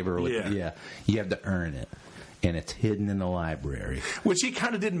earns favor. Yeah. You have to earn it. And it's hidden in the library. Which he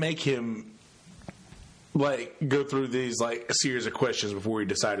kind of did make him, like, go through these, like, a series of questions before he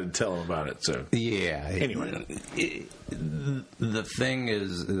decided to tell him about it. So yeah. Anyway. The thing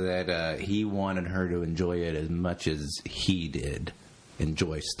is that he wanted her to enjoy it as much as he did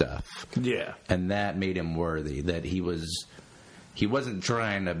enjoy stuff. Yeah. And that made him worthy. That he wasn't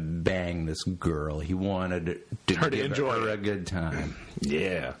trying to bang this girl. He wanted to her to give enjoy her it. a good time.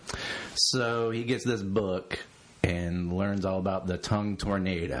 Yeah. So he gets this book and learns all about the tongue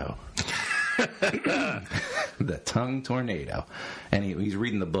tornado. The tongue tornado. And he's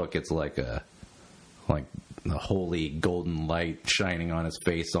reading the book. It's like a holy golden light shining on his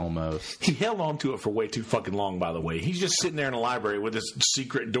face almost. He held on to it for way too fucking long, by the way. He's just sitting there in a library with his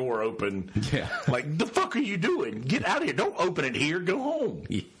secret door open. Yeah. Like, the fuck are you doing? Get out of here. Don't open it here. Go home.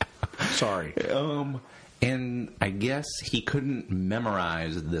 Yeah. Sorry. And I guess he couldn't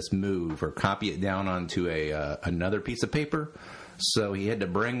memorize this move or copy it down onto another piece of paper. So he had to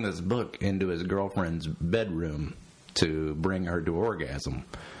bring this book into his girlfriend's bedroom to bring her to orgasm.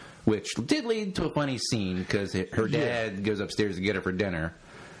 Which did lead to a funny scene because her dad goes upstairs to get her for dinner,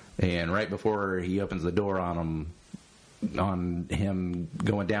 and right before he opens the door on him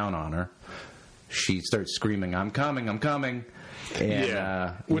going down on her, she starts screaming, "I'm coming, I'm coming!"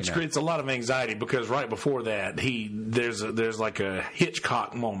 And, which creates a lot of anxiety because right before that, there's like a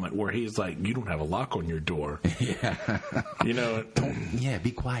Hitchcock moment where he's like, "You don't have a lock on your door." Yeah,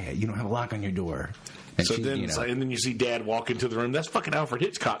 be quiet. You don't have a lock on your door. And so then, and then you see Dad walk into the room. That's fucking Alfred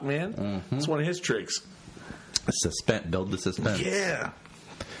Hitchcock, man. Mm-hmm. That's one of his tricks. Build the suspense. Yeah.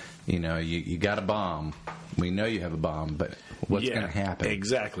 You got a bomb. We know you have a bomb, but what's going to happen?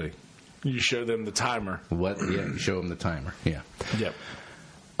 Exactly. You show them the timer. You show them the timer. Yeah. Yep.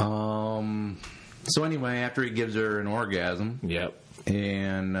 So anyway, after he gives her an orgasm. Yep.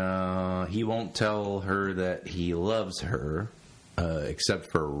 And he won't tell her that he loves her.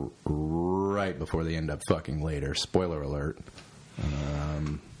 Except for right before they end up fucking later. Spoiler alert.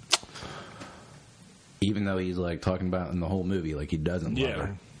 Even though he's like talking about in the whole movie like he doesn't love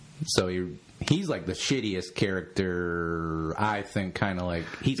her. So he's like the shittiest character. I think kind of like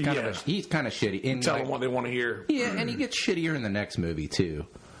he's kind of shitty. And tell them what they want to hear. Yeah, and he gets shittier in the next movie too.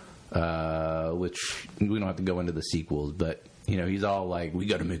 Which we don't have to go into the sequels, but he's all like, we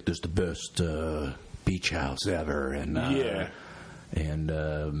got to make this the best beach house ever, and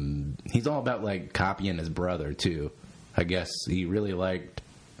And he's all about like copying his brother too. I guess he really liked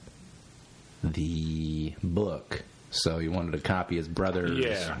the book, so he wanted to copy his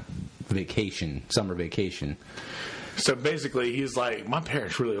brother's summer vacation. So basically, he's like, my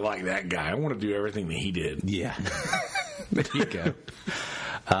parents really like that guy. I want to do everything that he did. Yeah, there you go.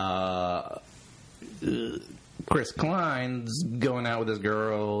 Chris Klein's going out with this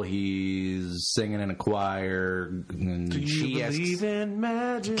girl. He's singing in a choir. And do you believe in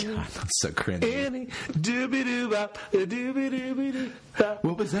magic? God, that's so cringy.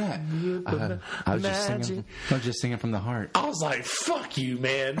 What was that? I was just singing from the heart. I was like, fuck you,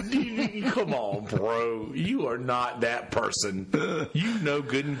 man. Come on, bro. You are not that person. You know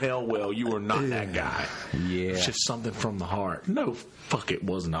good and hell well you are not that guy. Yeah. It's just something from the heart. No, fuck, it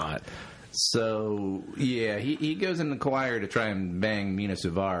was not. So, yeah, he goes in the choir to try and bang Mina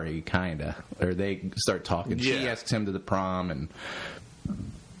Suvari, kind of. Or they start talking. Yeah. She asks him to the prom, and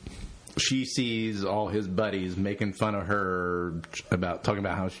she sees all his buddies making fun of her, talking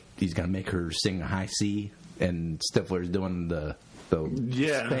about how he's going to make her sing High C, and Stifler's doing the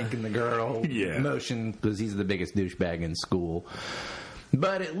spanking the girl motion because he's the biggest douchebag in school.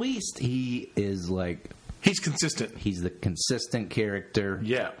 But at least he is like... He's consistent. He's the consistent character.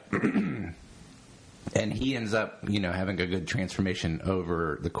 Yeah. And he ends up, having a good transformation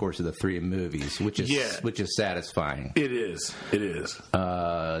over the course of the 3 movies, which is satisfying. It is. It is.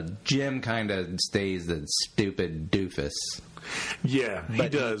 Jim kind of stays the stupid doofus. Yeah, he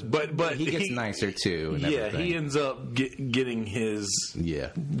does. But he gets nicer too. And everything. He ends up getting his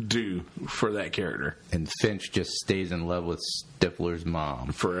due for that character. And Finch just stays in love with Stifler's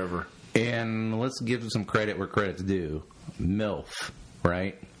mom forever. And let's give some credit where credit's due. MILF,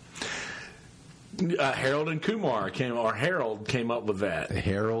 right? Harold and Kumar Harold came up with that.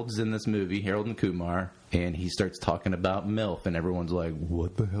 Harold's in this movie, Harold and Kumar, and he starts talking about MILF, and everyone's like,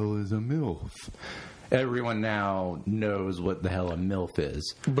 what the hell is a MILF? Everyone now knows what the hell a MILF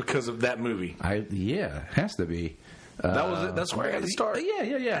is. Because of that movie. Yeah, it has to be. That was it. That's where I had to start.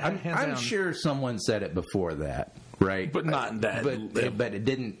 Yeah. I'm sure someone said it before that, right? But not that. But it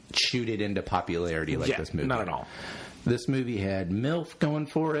didn't shoot it into popularity like this movie. Not at all. This movie had MILF going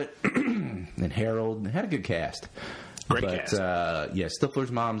for it, and Harold had a good cast. Great cast.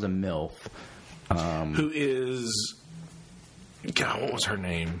 Stifler's mom's a MILF. Who is... God, what was her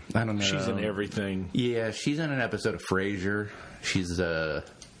name? I don't know. She's in everything. Yeah, she's in an episode of Frasier. She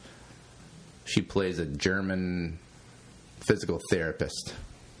plays a German physical therapist.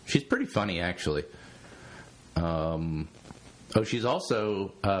 She's pretty funny, actually. She's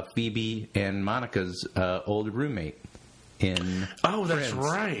also Phoebe and Monica's old roommate in that's Friends.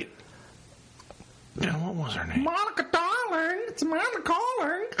 right. Yeah, what was her name? Monica Darling. It's Monica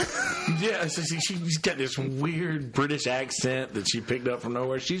Darling. Yeah, she's got this weird British accent that she picked up from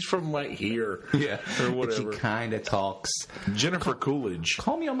nowhere. She's from like here, or whatever. She kind of talks. Jennifer Coolidge.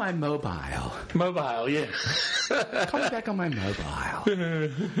 Call me on my mobile. Mobile, yeah. Call me back on my mobile.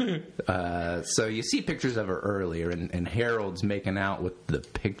 So you see pictures of her earlier, and Harold's making out with the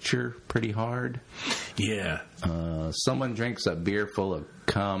picture pretty hard. Yeah. Someone drinks a beer full of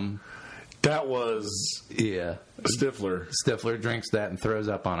cum. That was Stifler. Stifler drinks that and throws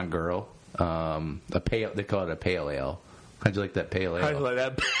up on a girl. They call it a pale ale. How'd you like that pale ale? How'd you like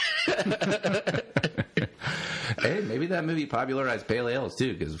that? Hey, maybe that movie popularized pale ales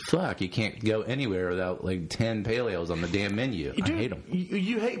too, because you can't go anywhere without like 10 pale ales on the damn menu. I hate them.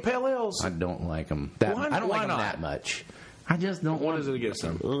 You hate pale ales? I don't like them. Why I don't like them not? that much. I just don't. What is it against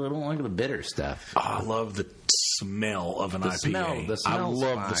them? I don't like the bitter stuff. Oh, I love the smell of an IPA. I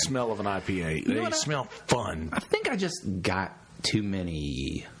love the smell of an IPA. They smell fun. I think I just got too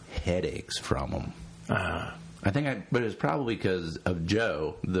many headaches from them. But it was probably because of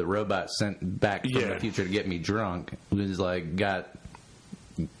Joe, the robot sent back from the future to get me drunk. It was got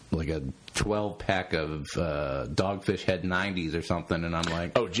like a 12-pack of Dogfish Head 90s or something, and I'm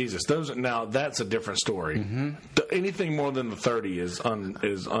like, oh Jesus, now that's a different story. Mm-hmm. Anything more than the 30 is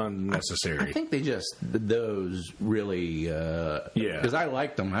unnecessary. I think those really because I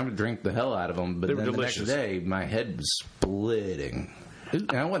liked them. I would drink the hell out of them, but then delicious. The next day my head was splitting.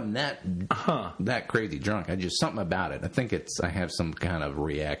 And I wasn't that crazy drunk. I just something about it. I think I have some kind of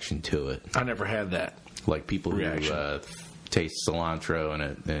reaction to it. I never had that. Like people who taste cilantro and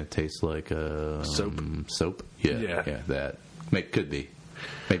it tastes like soap. Yeah, that could be.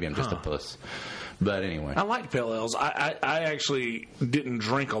 Maybe I'm just a puss. But anyway, I like pale ales. I actually didn't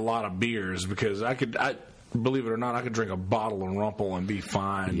drink a lot of beers because I believe it or not, I could drink a bottle of Rumpel and be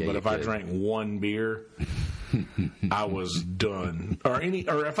fine. Yeah, but if I drank one beer, I was done. Or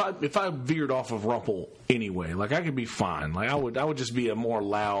if I veered off of Rumpel anyway, like I could be fine. Like I would just be a more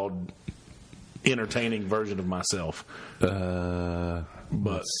loud, entertaining version of myself.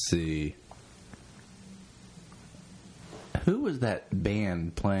 Let's see. Who was that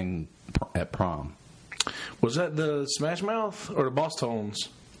band playing at prom? Was that the Smash Mouth or the Boss Tones?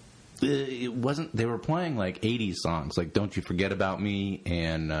 It wasn't. They were playing like 80s songs, like "Don't You Forget About Me"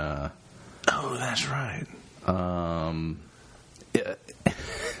 and. Oh, that's right. And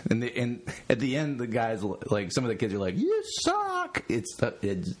at the end, the guys, like some of the kids are like, "You suck." It's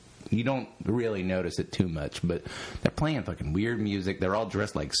you don't really notice it too much, but they're playing fucking weird music. They're all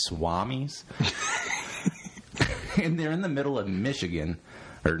dressed like swamis, and they're in the middle of Michigan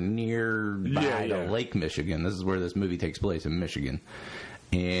or nearby to Lake Michigan. This is where this movie takes place, in Michigan.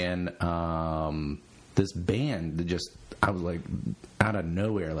 And this band I was like, out of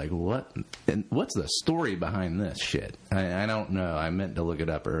nowhere, like, what? And what's the story behind this shit? I don't know. I meant to look it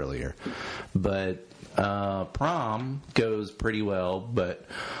up earlier. But prom goes pretty well, but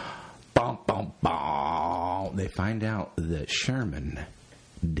they find out that Sherman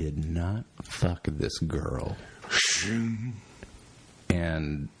did not fuck this girl.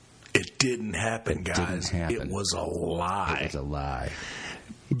 And it didn't happen, guys. It was a lie. It was a lie.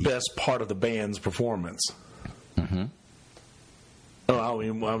 Best part of the band's performance. Mm-hmm. Oh, I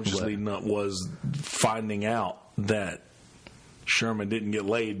was just leading up was finding out that Sherman didn't get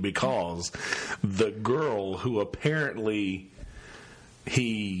laid because the girl who apparently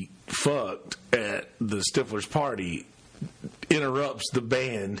he fucked at the Stifler's party interrupts the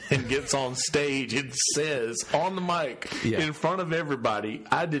band and gets on stage and says on the mic in front of everybody,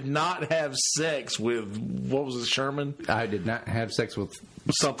 "I did not have sex with," what was it, Sherman? I did not have sex with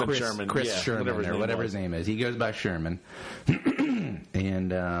something Sherman. Chris Sherman, whatever his name is. He goes by Sherman.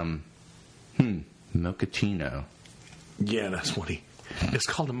 And Mochaccino. Yeah, that's what he... It's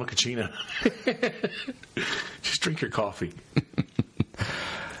called a mochaccino. Just drink your coffee.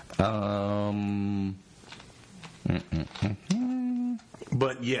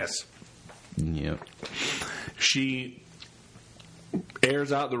 But yes. Yep. She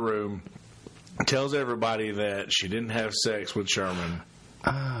airs out the room, tells everybody that she didn't have sex with Sherman.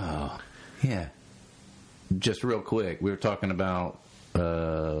 Oh, yeah. Just real quick, we were talking about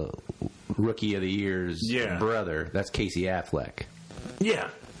Rookie of the Year's brother. That's Casey Affleck. Yeah.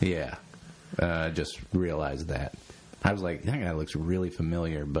 Yeah. Just realized that. I was like, that guy looks really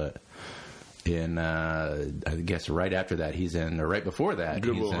familiar, but in, I guess right after that, he's in, or right before that,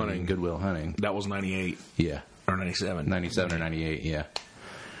 Good he's Will in Hunting. Good Will Hunting. That was 98. Yeah. Or 97. 97 or 98, yeah.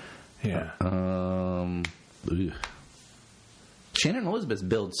 Yeah. Ugh. Shannon Elizabeth's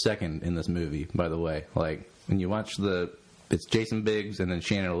billed second in this movie, by the way. Like, when you watch it's Jason Biggs and then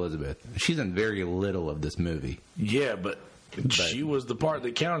Shannon Elizabeth. She's in very little of this movie. Yeah, but she was the part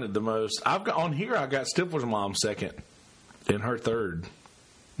that counted the most. I got Stifler's mom second and her third.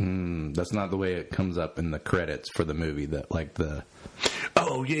 That's not the way it comes up in the credits for the movie.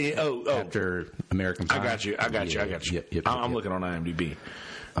 Oh, yeah. Oh. After American Pie. I got you. Yep, I'm looking on IMDb.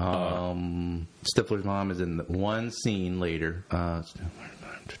 Stifler's mom is in one scene later.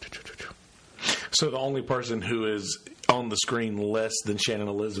 So the only person who is on the screen less than Shannon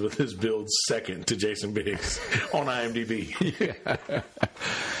Elizabeth is billed second to Jason Biggs on IMDb. Yeah.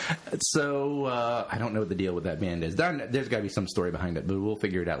 So I don't know what the deal with that band is. There's got to be some story behind it, but we'll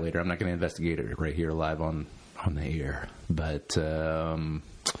figure it out later. I'm not going to investigate it right here live on the air. But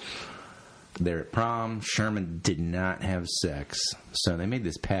they're at prom. Sherman did not have sex, so they made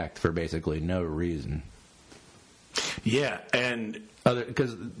this pact for basically no reason. Yeah, and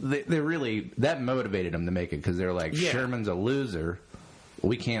because they really that motivated them to make it because they're like Sherman's a loser.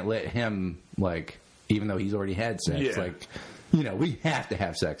 We can't let him even though he's already had sex. We have to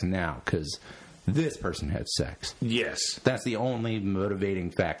have sex now because this person had sex. Yes, that's the only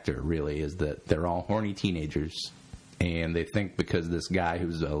motivating factor. Really, is that they're all horny teenagers, and they think because this guy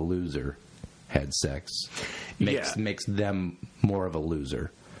who's a loser had sex makes them more of a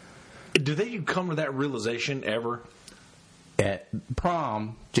loser. Do they come to that realization ever? At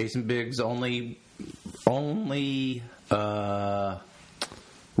prom, Jason Biggs' only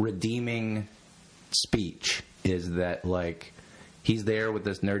redeeming speech is that he's there with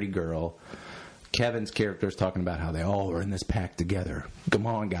this nerdy girl. Kevin's character is talking about how they all are in this pact together. Come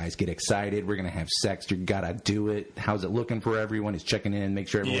on, guys, get excited. We're going to have sex. You got to do it. How's it looking for everyone? He's checking in, make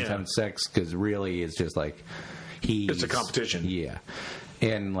sure everyone's having sex because really it's just it's a competition. Yeah.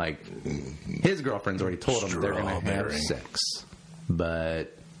 And, his girlfriend's already told him they're going to have sex.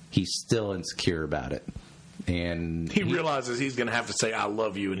 But he's still insecure about it. And he realizes he's going to have to say, I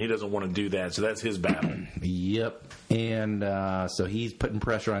love you, and he doesn't want to do that. So that's his battle. Yep. And so he's putting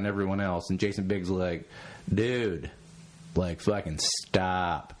pressure on everyone else. And Jason Biggs dude, fucking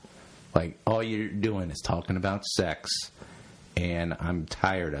stop. All you're doing is talking about sex. And I'm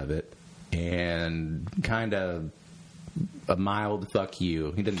tired of it. And kind of a mild fuck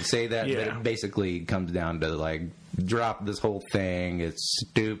you. He didn't say that, but it basically comes down to drop this whole thing. It's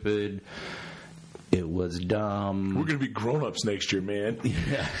stupid. It was dumb. We're going to be grown-ups next year, man.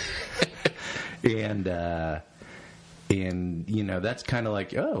 Yeah. And that's kind of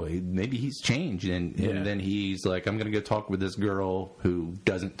maybe he's changed. And then he's I'm going to go talk with this girl who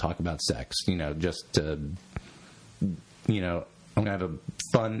doesn't talk about sex, just to, I'm going to have a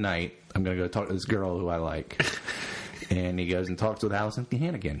fun night. I'm going to go talk to this girl who I like. And he goes and talks with Allison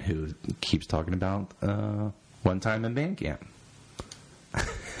Hannigan, who keeps talking about one time in band camp.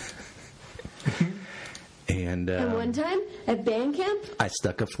 And one time at band camp, I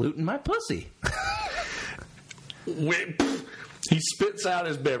stuck a flute in my pussy. He spits out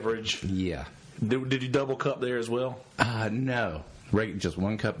his beverage. Yeah. Did he double cup there as well? No. Right, just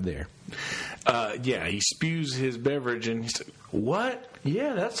one cup there. He spews his beverage and he's like, what?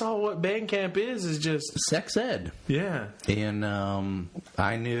 Yeah, that's all what band camp is just sex ed. Yeah. And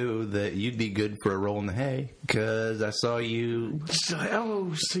I knew that you'd be good for a roll in the hay because I saw you.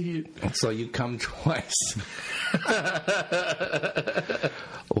 Oh, see. I saw you come twice.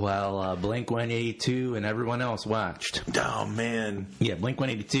 While Blink-182 and everyone else watched. Oh, man. Yeah,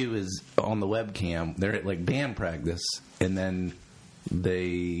 Blink-182 is on the webcam. They're at band practice, and then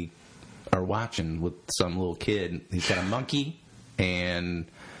they are watching with some little kid. He's got a monkey, and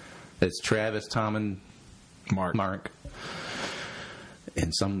it's Travis, Tom, and Mark.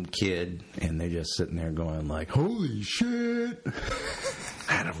 And some kid, and they're just sitting there going holy shit.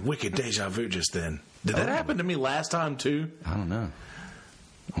 I had a wicked deja vu just then. Did that happen to me last time, too? I don't know.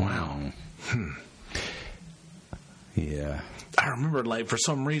 Wow. Yeah. I remember, like, for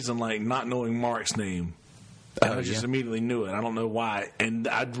some reason, like, not knowing Mark's name. And I just immediately knew it. I don't know why. And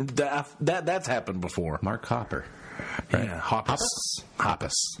that's happened before. Mark Hopper. Right? Yeah, Hoppus.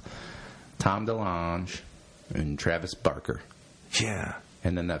 Tom DeLonge and Travis Barker. Yeah.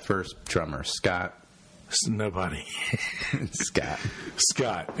 And then that first drummer, Scott. Nobody.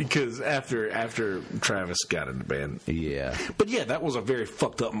 Scott, because after Travis got in the band. Yeah. But yeah, that was a very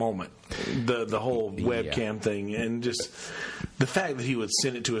fucked up moment. The whole webcam thing, and just the fact that he would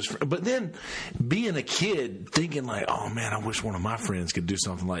send it to his friend. But then being a kid thinking like, oh man, I wish one of my friends could do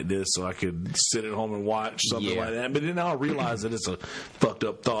something like this so I could sit at home and watch something like that. But then I realized that it's a fucked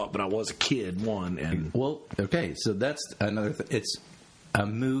up thought, but I was a kid, Well, okay, so that's another thing. It's a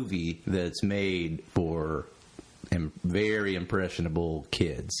movie that's made for very impressionable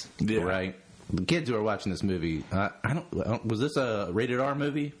kids, right? The kids who are watching this movie, was this a rated R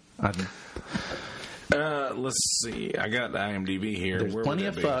movie? Let's see. I got the IMDb here. There's plenty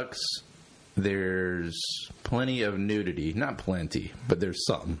of fucks. There's plenty of nudity. Not plenty, but there's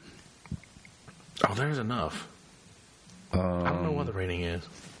some. Oh, there's enough. I don't know what the rating is.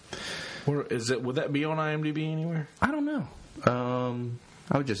 Would that be on IMDb anywhere? I don't know.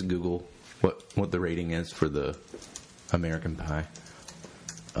 I would just Google what the rating is for the American Pie.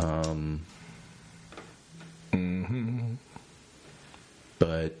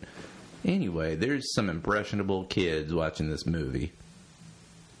 But anyway, there's some impressionable kids watching this movie,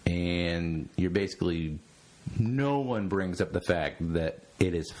 and you're basically, no one brings up the fact that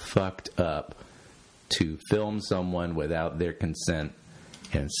it is fucked up to film someone without their consent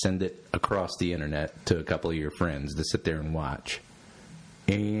and send it across the internet to a couple of your friends to sit there and watch.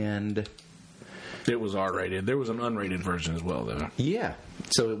 And it was R-rated. There was an unrated version as well, though. Yeah,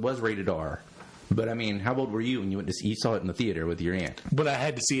 so it was rated R. But I mean, how old were you when you went to see? You saw it in the theater with your aunt. But I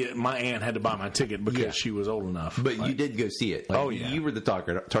had to see it. My aunt had to buy my ticket because she was old enough. But you did go see it. You were the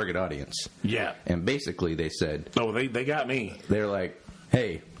target audience. Yeah. And basically, they said, "Oh, they got me." They're like,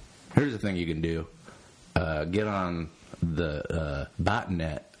 "Hey, here's the thing you can do. Get on the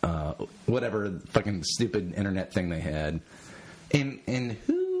botnet, whatever fucking stupid internet thing they had, and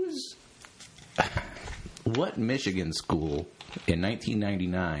what Michigan school in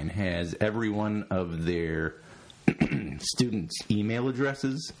 1999 has every one of their students' email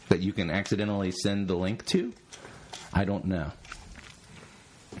addresses that you can accidentally send the link to? I don't know."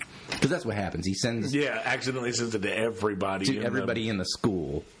 Because that's what happens. He sends... Yeah, accidentally sends it to everybody. To everybody in the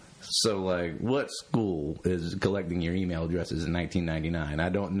school. So, like, what school is collecting your email addresses in 1999? I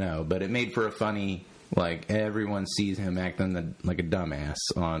don't know. But it made for a funny... Like, everyone sees him acting like a dumbass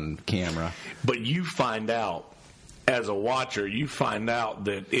on camera. But you find out, as a watcher,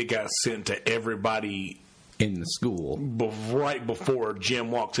 that it got sent to everybody in the school right before Jim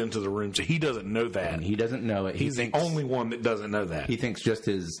walks into the room. So he doesn't know that. And he doesn't know it. He's the only one that doesn't know that. He thinks just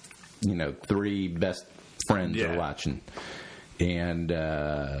his, 3 best friends are watching. And,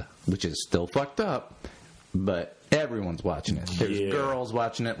 which is still fucked up. But everyone's watching it. There's girls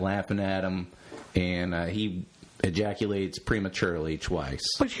watching it, laughing at him. And he ejaculates prematurely twice.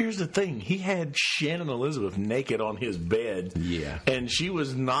 But here's the thing. He had Shannon Elizabeth naked on his bed. Yeah. And she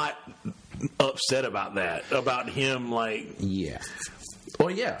was not upset about that. About him, like... Yeah.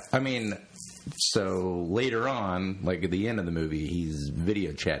 Well, yeah. I mean, so later on, like at the end of the movie, he's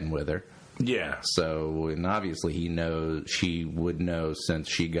video chatting with her. Yeah. So, and obviously she would know since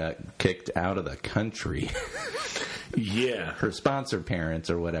she got kicked out of the country. Yeah. Her sponsor parents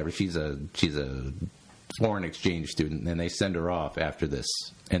or whatever. She's a foreign exchange student, and they send her off after this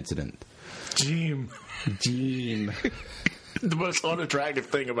incident. Jean. The most unattractive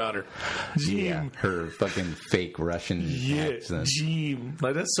thing about her. Jean. Yeah, her fucking fake Russian accent. Jean.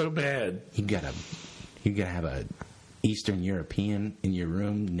 Like, that's so bad. You gotta have a Eastern European in your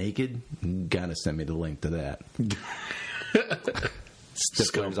room naked. You gotta send me the link to that.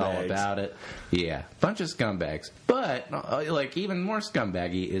 Stifler's all about it. Yeah, bunch of scumbags. But like even more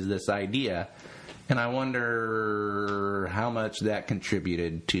scumbaggy is this idea, and I wonder how much that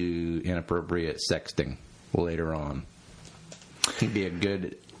contributed to inappropriate sexting later on. It'd be a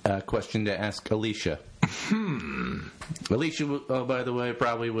good question to ask Alicia. Alicia, by the way,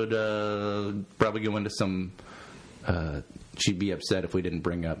 probably would go into some. She'd be upset if we didn't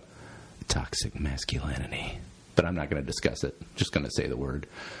bring up toxic masculinity. But I'm not going to discuss it. Just going to say the word.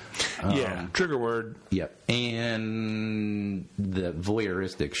 Trigger word. Yep. And the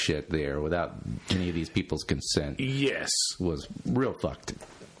voyeuristic shit there without any of these people's consent. Yes. Was real fucked.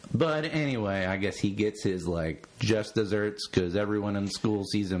 But anyway, I guess he gets his, just desserts because everyone in school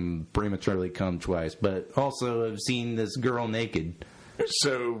sees him prematurely come twice. But also have seen this girl naked.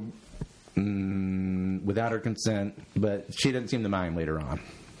 So without her consent, but she didn't seem to mind later on.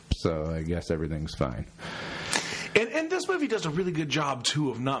 So I guess everything's fine. And this movie does a really good job, too,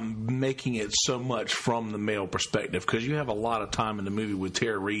 of not making it so much from the male perspective, because you have a lot of time in the movie with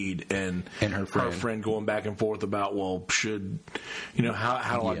Tara Reid and her friend going back and forth about, well,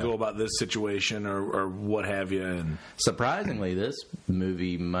 how do I go about this situation or what have you. And surprisingly, this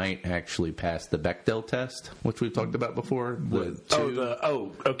movie might actually pass the Bechdel test, which we've talked about before. Where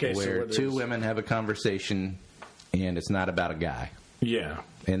two women have a conversation, and it's not about a guy. Yeah.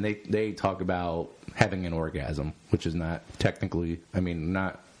 And they talk about having an orgasm, which is not technically,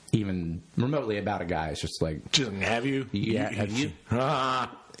 not even remotely about a guy. It's just like... Have you? Yeah, have you?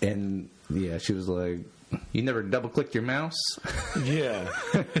 And, yeah, she was like, you never double-clicked your mouse? Yeah.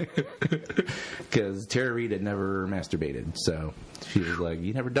 Because Tara Reid had never masturbated. So she was like,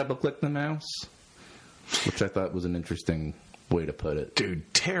 you never double-clicked the mouse? Which I thought was an interesting way to put it.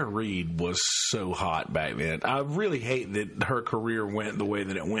 Dude, Tara Reid was so hot back then. I really hate that her career went the way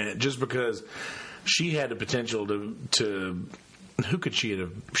that it went, just because she had the potential to who could she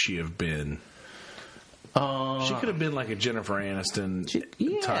have been? She could have been like a Jennifer Aniston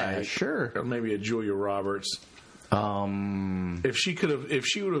type, sure, or maybe a Julia Roberts. If she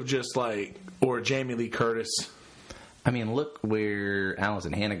would have just or Jamie Lee Curtis. Look where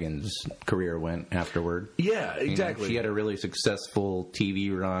Allison Hannigan's career went afterward. Yeah, exactly. She had a really successful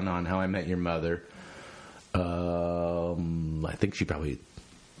TV run on How I Met Your Mother. I think she probably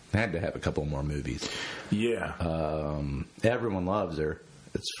had to have a couple more movies. Yeah. Everyone loves her.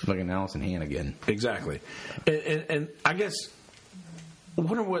 It's fucking Allison Hannigan. Exactly. And I guess... I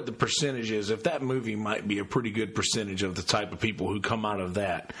wonder what the percentage is, if that movie might be a pretty good percentage of the type of people who come out of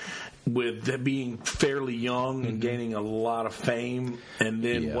that, with them being fairly young and gaining a lot of fame, and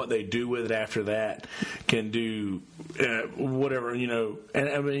then what they do with it after that can do whatever,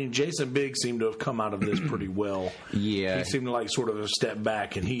 And Jason Biggs seemed to have come out of this pretty well. Yeah. He seemed to sort of a step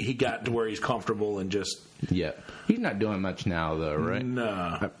back, and he got to where he's comfortable and just... Yeah. He's not doing much now, though, right?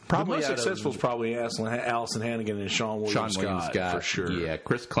 No. Probably the most successful is probably Allison Hannigan and Sean William Scott, for sure. Yeah,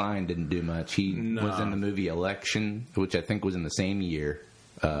 Chris Klein didn't do much. He was in the movie Election, which I think was in the same year.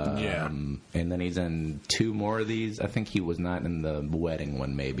 And then he's in two more of these. I think he was not in the Wedding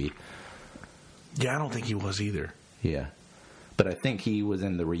one, maybe. Yeah, I don't think he was either. Yeah. But I think he was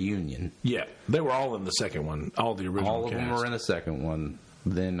in The Reunion. Yeah, they were all in the second one, all the original All of them were in the second one.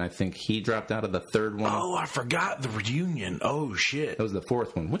 Then I think he dropped out of the third one. Oh, I forgot The Reunion. Oh, shit. That was the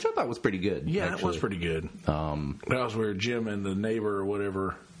fourth one, which I thought was pretty good. Yeah, that was pretty good. That was where Jim and the neighbor or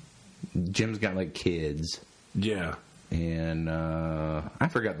whatever. Jim's got, kids. Yeah. And I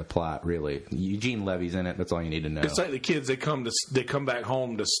forgot the plot, really. Eugene Levy's in it. That's all you need to know. It's like the kids, they come back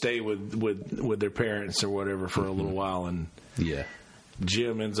home to stay with their parents or whatever for a little while, and yeah,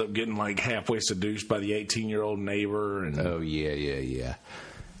 Jim ends up getting halfway seduced by the 18-year-old neighbor. And oh yeah.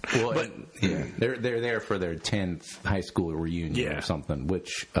 Well, they're there for their 10th high school reunion or something,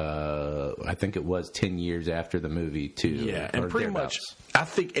 which I think it was 10 years after the movie too. Yeah, and pretty much, I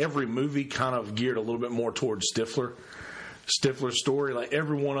think every movie kind of geared a little bit more towards Stifler's story.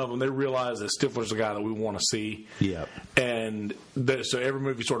 Every one of them, they realized that Stifler's the guy that we want to see. Yep. And so every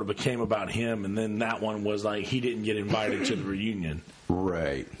movie sort of became about him, and then that one was he didn't get invited to the reunion.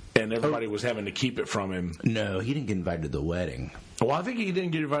 Right. And everybody was having to keep it from him. No, he didn't get invited to the wedding. Well, I think he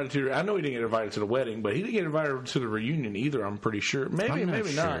didn't get invited to... I know he didn't get invited to the wedding, but he didn't get invited to the reunion either, I'm pretty sure. Maybe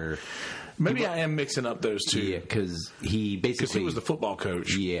not. Maybe I am mixing up those two. Yeah, because he basically... Because he was the football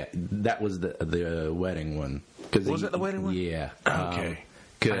coach. Yeah, that was the wedding one. Was it the wedding one? Yeah. Okay.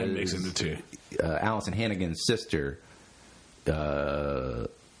 I am mixing the two. Allison Hannigan's sister,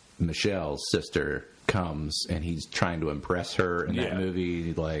 Michelle's sister, comes, and he's trying to impress her in that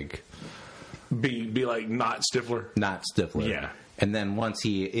movie, Be like not Stifler? Not Stifler. Yeah. And then once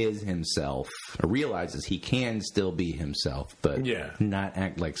he is himself, realizes he can still be himself, but not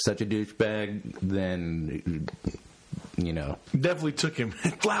act like such a douchebag, then, Definitely took him,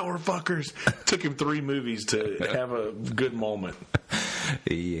 flower fuckers, took him 3 movies to have a good moment.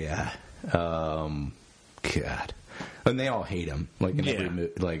 Yeah. God. And they all hate him. In every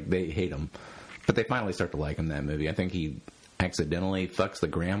movie, they hate him. But they finally start to like him in that movie. I think he accidentally fucks the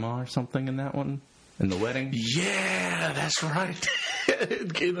grandma or something in that one. In the wedding? Yeah, that's right.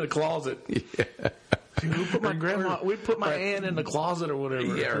 In the closet. Yeah. Dude, we put my aunt in the closet or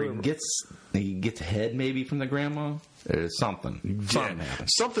whatever. Yeah, or he gets head maybe from the grandma. Or something. Something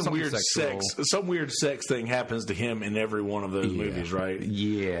happens. Something weird sexual. Some weird sex thing happens to him in every one of those movies, right?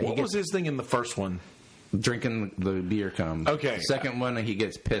 Yeah. What was his thing in the first one? drinking the beer comes. Okay. The second one, he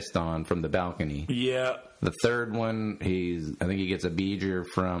gets pissed on from the balcony. Yeah. The third one, I think he gets a beeger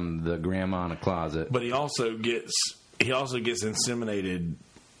from the grandma in a closet. But he also gets inseminated.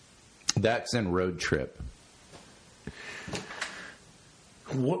 That's in Road Trip.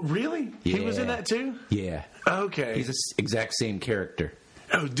 What, really? Yeah. He was in that too? Yeah. Okay. He's the exact same character.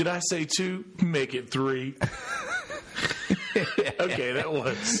 Oh, did I say 2? Make it 3. Okay, that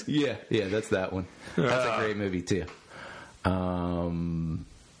was. Yeah, that's that one. That's a great movie too.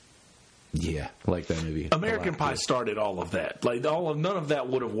 Yeah, I like that movie. American Pie started all of that. Like none of that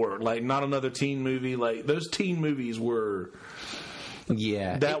would have worked. Like not another teen movie. Like those teen movies were.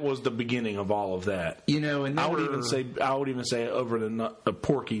 Yeah, that was the beginning of all of that. You know, and I would even say over the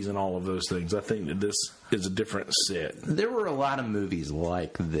Porky's and all of those things. I think that this is a different set. There were a lot of movies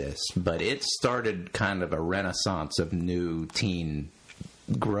like this, but it started kind of a renaissance of new teen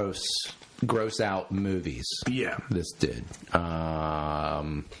gross out movies. Yeah, this did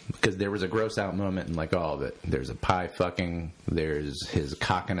because there was a gross out moment in like all of it. There's a pie fucking. There's his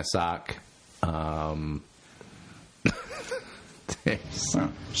cock in a sock.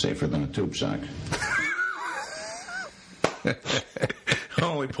 Well, safer than a tube sock. I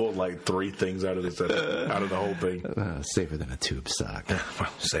only pulled like 3 things out of the whole thing. Safer than a tube sock. Well,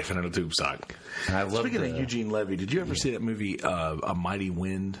 safer than a tube sock. I love. Speaking of Eugene Levy, did you ever see that movie, A Mighty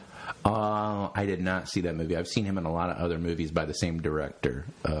Wind? I did not see that movie. I've seen him in a lot of other movies by the same director.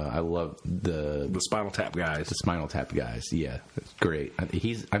 I love the Spinal Tap guys. The Spinal Tap guys. Yeah, it's great.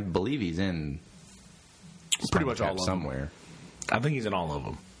 I believe he's in pretty much all of somewhere. Them. I think he's in all of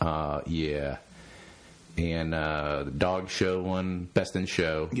them. Yeah. And the Dog Show one, Best in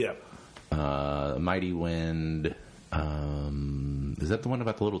Show. Yeah. Mighty Wind. Is that the one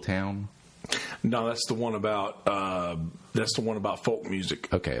about the little town? No, that's the one about folk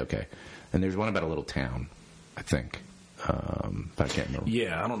music. Okay. And there's one about a little town, I think. But I can't remember.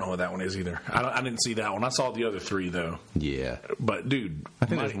 Yeah, I don't know what that one is either. I didn't see that one. I saw the other 3 though. Yeah, but dude, I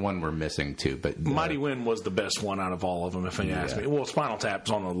think there's one we're missing too. But Mighty Wind was the best one out of all of them, if you ask me. Well, Spinal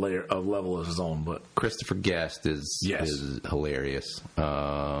Tap's on a level of his own, but Christopher Guest is hilarious.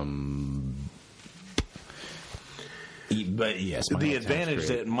 But yes, the advantage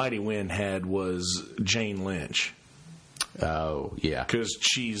that Mighty Wind had was Jane Lynch. Oh yeah, because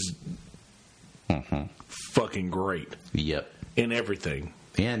she's fucking great. Yep, in everything,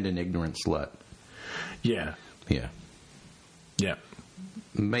 and an ignorant slut. Yeah.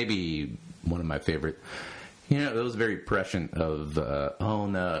 Maybe one of my favorite. You know, it was very prescient of. Oh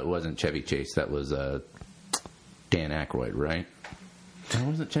no, it wasn't Chevy Chase. That was Dan Aykroyd, right? That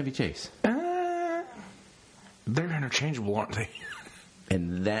wasn't Chevy Chase. They're interchangeable, aren't they?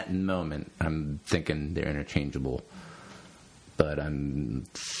 In that moment, I'm thinking they're interchangeable. But I'm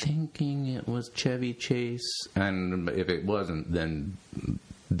thinking it was Chevy Chase. And if it wasn't, then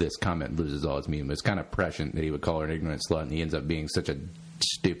this comment loses all its meaning. It's kind of prescient that he would call her an ignorant slut, and he ends up being such a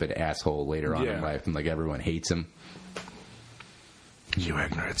stupid asshole later on in life, and like everyone hates him. You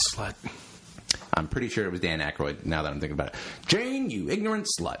ignorant slut. I'm pretty sure it was Dan Aykroyd, now that I'm thinking about it. Jane, you ignorant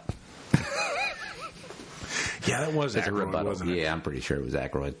slut. Yeah, that was Aykroyd, wasn't it? Yeah, I'm pretty sure it was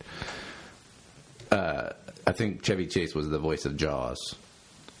Aykroyd. I think Chevy Chase was the voice of Jaws.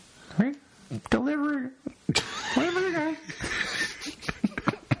 Right? Delivery guy.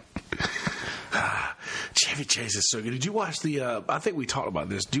 Chevy Chase is so good. Did you watch the? I think we talked about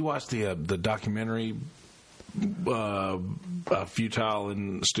this. Did you watch the documentary? Futile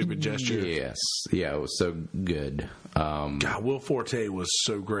and Stupid Gesture. Yes, yeah, it was so good. God, Will Forte was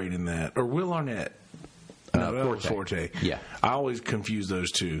so great in that, or Will Arnett. No, that was Forte. Yeah, I always confuse those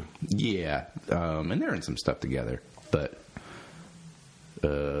two. Yeah, and they're in some stuff together, but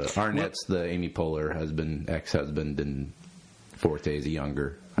Arnett's the Amy Poehler ex-husband, and Forte is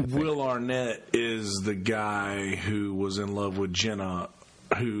younger. Will Arnett is the guy who was in love with Jenna,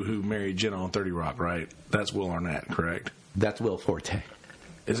 who married Jenna on 30 Rock, right? That's Will Arnett, correct? That's Will Forte.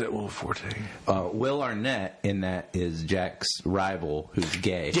 Is it Will Forte? Will Arnett in that is Jack's rival, who's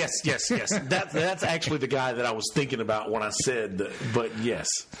gay. Yes. That's actually the guy that I was thinking about when I said that. But yes,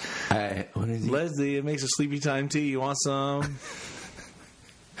 what is he? Leslie, it makes a sleepy time tea. You want some?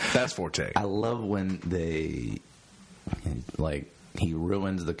 That's Forte. I love when he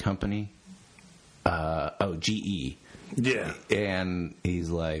ruins the company. GE. Yeah, and he's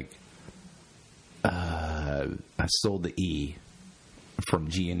like, I sold the E from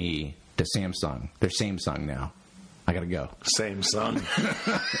G&E to Samsung. They're Samsung now. I gotta go. Samsung.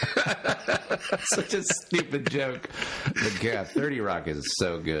 Such a stupid joke. But yeah, 30 Rock is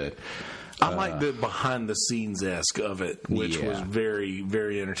so good. I like the behind the scenes esque of it, which was very,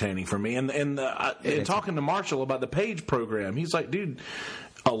 very entertaining for me. And talking to Marshall about the Page program, he's like, dude,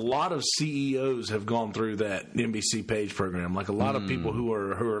 a lot of CEOs have gone through that NBC Page program. Like a lot of people who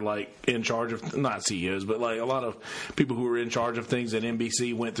are like in charge of, not CEOs, but like a lot of people who are in charge of things at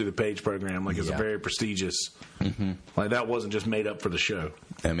NBC went through the Page program. Like it's a very prestigious. Like that wasn't just made up for the show.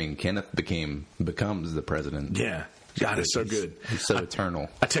 I mean, Kenneth becomes the president. Yeah. God, it's so good. He's so eternal.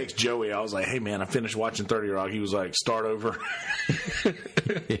 I text Joey. I was like, hey, man, I finished watching 30 Rock. He was like, start over.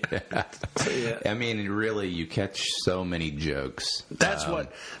 Yeah. So, yeah. I mean, really, you catch so many jokes. That's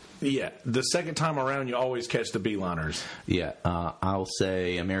the second time around, you always catch the B-liners. Yeah. I'll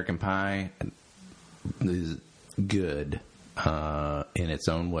say American Pie is good in its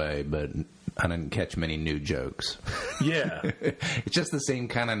own way, but I didn't catch many new jokes. Yeah. It's just the same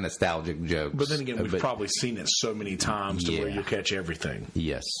kind of nostalgic jokes. But then again, we've probably seen it so many times to where you'll catch everything.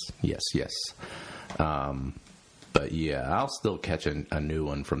 Yes. But yeah, I'll still catch a new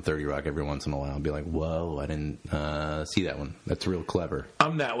one from 30 Rock every once in a while and be like, whoa, I didn't see that one. That's real clever.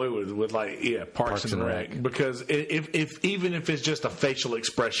 I'm that way with like, Parks and Rec. Because even if it's just a facial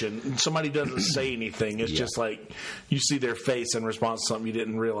expression, somebody doesn't say anything. It's just like you see their face in response to something you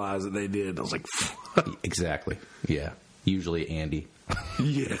didn't realize that they did. I was like, exactly. Yeah. Usually Andy.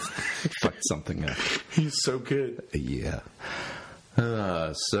 Yeah. Fucked something up. He's so good. Yeah.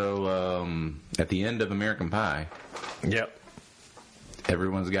 So at the end of American Pie,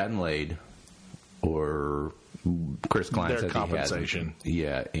 everyone's gotten laid, or Chris Klein says compensation. He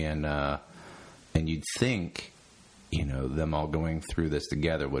hasn't. Yeah, and you'd think, them all going through this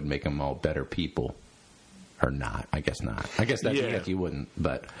together would make them all better people, or not? I guess not. I guess you wouldn't.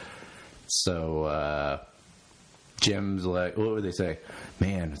 But so Jim's like, what would they say?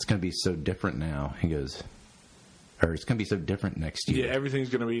 Man, it's going to be so different now. He goes. Or it's going to be so different next year. Yeah, everything's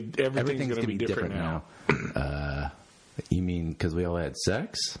going to be different now. You mean because we all had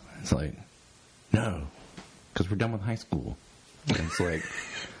sex? It's like, no, because we're done with high school. And it's like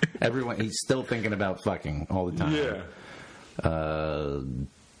he's still thinking about fucking all the time. Yeah.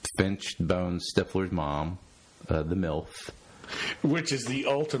 Finch bones Stifler's mom, the MILF, which is the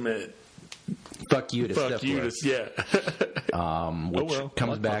ultimate. Fuck you to Stifler. Which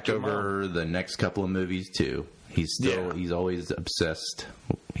comes back over the next couple of movies too. He's always obsessed.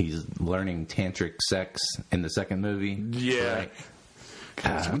 He's learning tantric sex in the second movie. Yeah. Right?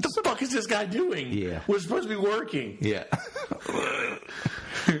 What the fuck is this guy doing? Yeah. We're supposed to be working. Yeah.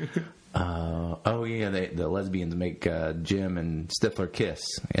 The lesbians make Jim and Stifler kiss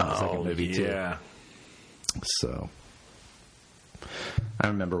in the second movie too. Yeah. So I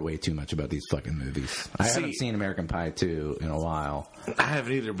remember way too much about these fucking movies. I haven't seen American Pie 2 in a while. I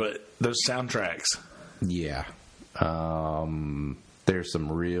haven't either, but those soundtracks. Yeah. There's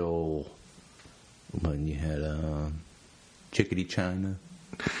some real. When you had Chickadee China,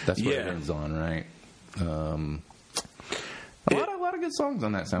 that's what it ends on, right? A lot of good songs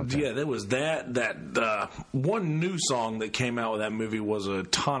on that soundtrack. Yeah, there was that one new song that came out with that movie was a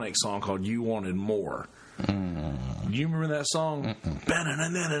Tonic song called "You Wanted More." Do you remember that song?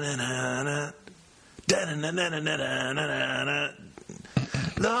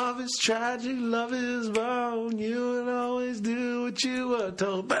 Love is tragic, love is wrong. You will always do what you were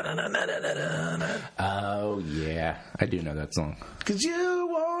told. Oh, yeah. I do know that song. 'Cause you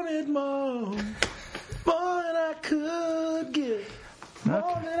wanted more than I could give,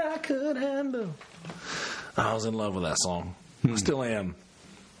 more than I could handle. I was in love with that song. I still am.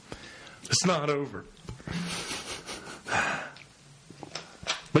 It's not over.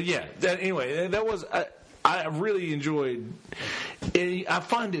 But yeah, anyway, that was... I really enjoyed. I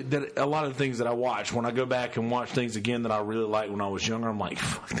find it that a lot of things that I watch, when I go back and watch things again that I really liked when I was younger, I'm like,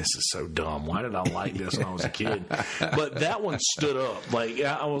 fuck, this is so dumb. Why did I like this when I was a kid? But that one stood up. Like,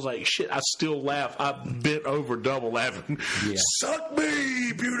 I was like, shit, I still laugh. I bent over double laughing. Yeah. Suck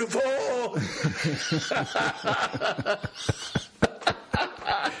me, beautiful.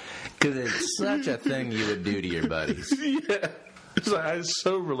 Because it's such a thing you would do to your buddies. Yeah. It's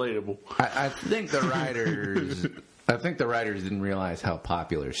so relatable. I think the writers didn't realize how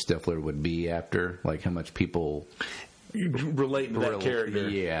popular Stifler would be after, like how much people relate to that character.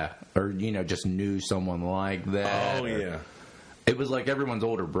 Yeah, or just knew someone like that. Oh yeah. It was like everyone's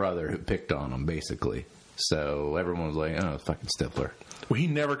older brother who picked on him, basically. So everyone was like, "Oh, fucking Stifler." Well, he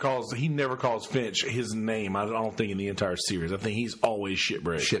never calls Finch his name. I don't think in the entire series. I think he's always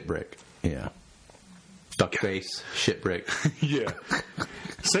Shitbrick. Shitbrick. Yeah. Fuckface, shitbrick. Yeah.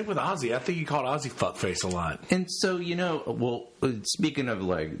 Same with Ozzy. I think he called Ozzy fuckface a lot. And so, speaking of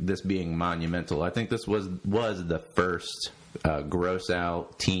like this being monumental, I think this was the first gross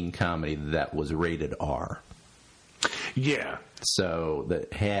out teen comedy that was rated R. Yeah. So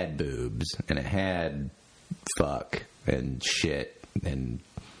that had boobs and it had fuck and shit and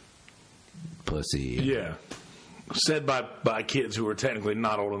pussy. Yeah. Said by kids who were technically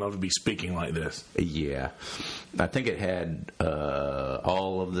not old enough to be speaking like this. Yeah. I think it had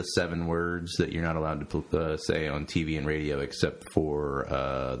all of the 7 words that you're not allowed to say on TV and radio except for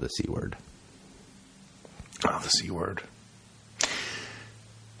the C word. Oh, the C word.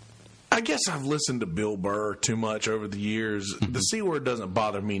 I guess I've listened to Bill Burr too much over the years. The C word doesn't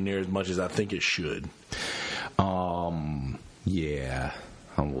bother me near as much as I think it should. Yeah.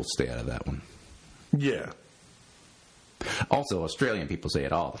 We'll stay out of that one. Yeah. Also, Australian people say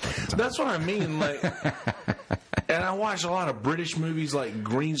it all the fucking time. That's what I mean. Like, and I watch a lot of British movies like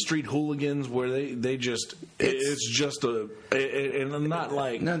Green Street Hooligans where they just, it's just a, and I'm not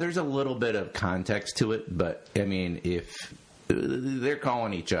like. No, there's a little bit of context to it, but I mean, if they're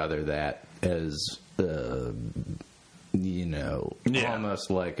calling each other that as,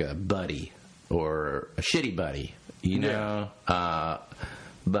 almost like a buddy or a shitty buddy, know?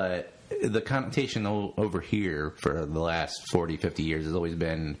 But the connotation over here for the last 40, 50 years has always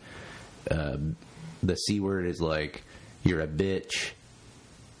been the C word is like you're a bitch,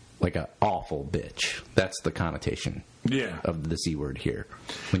 like an awful bitch. That's the connotation of the C word here.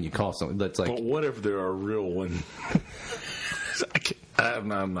 When you call someone, that's like. But what if they're a real one?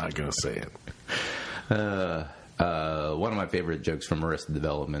 I'm not going to say it. One of my favorite jokes from Arrested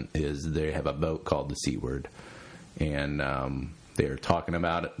Development is they have a boat called the C word. And they're talking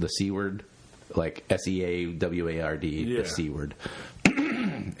about the C word, like SEAWARD, the C word.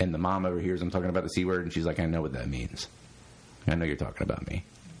 And the mom overhears them talking about the C word, and she's like, I know what that means. I know you're talking about me.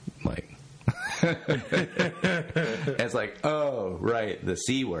 Like, it's like, oh, right, the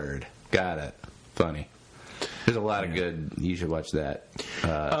C word. Got it. Funny. There's a lot of good, you should watch that.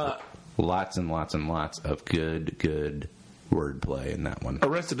 Lots and lots and lots of good wordplay in that one.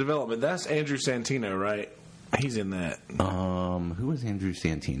 Arrested Development, that's Andrew Santino, right? He's in that. Who was Andrew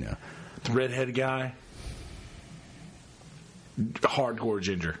Santino? The redhead guy. Hardcore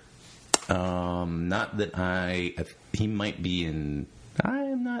ginger. Not that he might be in. I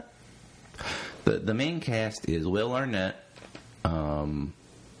am not. The main cast is Will Arnett,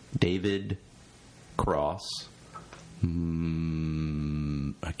 David Cross.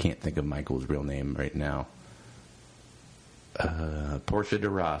 I can't think of Michael's real name right now. Portia de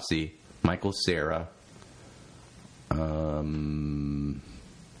Rossi, Michael Cera.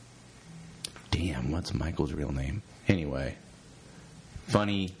 Damn, what's Michael's real name? Anyway,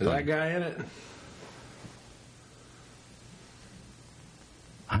 funny. Is that guy in it?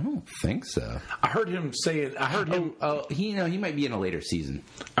 I don't think so. I heard him say it. I heard him. He might be in a later season.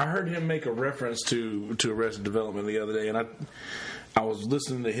 I heard him make a reference to Arrested Development the other day, and I was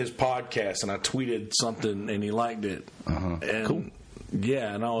listening to his podcast, and I tweeted something, and he liked it. And cool.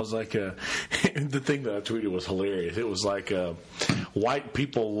 Yeah, and I was like, the thing that I tweeted was hilarious. It was like, white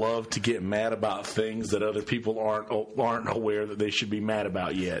people love to get mad about things that other people aren't aware that they should be mad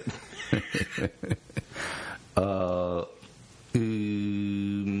about yet.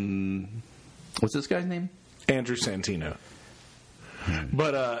 What's this guy's name? Andrew Santino.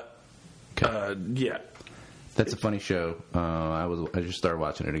 But yeah. That's a funny show. I just started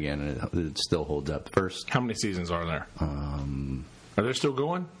watching it again, and it still holds up. First, how many seasons are there? Are they still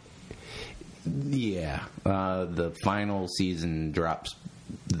going? Yeah, the final season drops.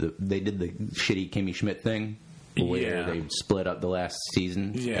 They did the shitty Kimmy Schmidt thing, where they split up the last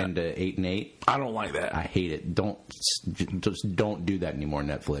season into 8 and 8. I don't like that. I hate it. Just don't do that anymore,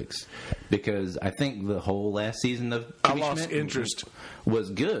 Netflix, because I think the whole last season of Kimmy I lost Schmidt interest.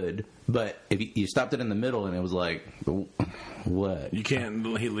 Was good, but if you stopped it in the middle and it was like, what? You can't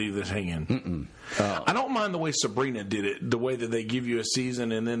leave this hanging. I don't mind the way Sabrina did it, the way that they give you a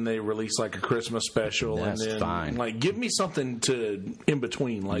season and then they release like a Christmas special. That's and then fine. Like, give me something to in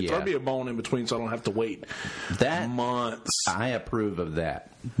between. Like, throw me a bone in between so I don't have to wait months. I approve of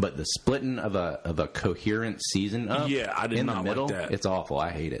that, but the splitting of a coherent season up I did in not the middle, like that. It's awful. I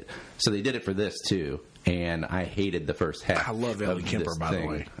hate it. So they did it for this too. And I hated the first half. I love Ellie Kemper, by the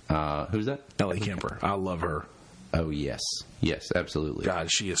way. Who's that? Ellie Kemper. I love her. Oh, yes. Yes, absolutely. God,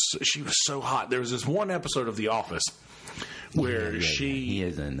 she was so hot. There was this one episode of The Office where he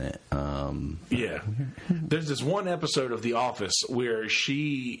is in it. There's this one episode of The Office where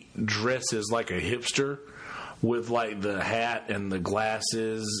she dresses like a hipster with like the hat and the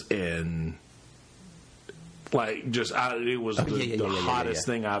glasses and like just it was the hottest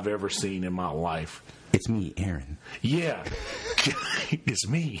thing I've ever seen in my life. It's me, Aaron. Yeah. it's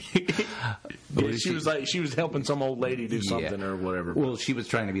me. She was helping some old lady do something or whatever. Well, she was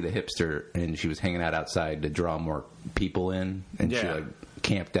trying to be the hipster, and she was hanging out outside to draw more people in, and she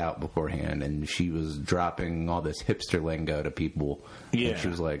camped out beforehand, and she was dropping all this hipster lingo to people. Yeah, and she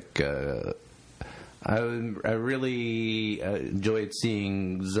was like, I really enjoyed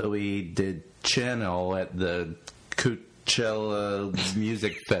seeing Zoe Deschanel at the Coachella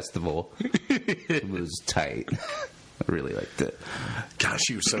Music Festival. It was tight. I really liked it. Gosh,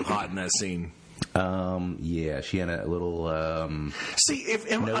 she was so hot in that scene. Yeah, she had a little. See,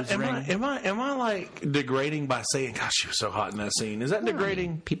 am I like degrading by saying, "Gosh, she was so hot in that scene"? Is that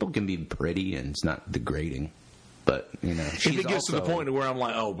degrading? People can be pretty, and it's not degrading. But if it gets to the point where I'm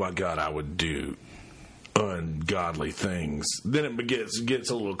like, "Oh my God, I would do ungodly things," then it gets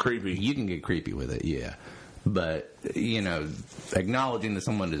a little creepy. You can get creepy with it, yeah. But acknowledging that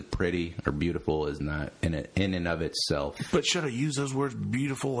someone is pretty or beautiful is not in and of itself. But should I use those words,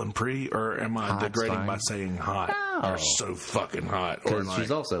 beautiful and pretty, or am I degrading by saying hot or so fucking hot? Because she's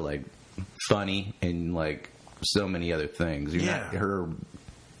also like funny and like so many other things. You're not her.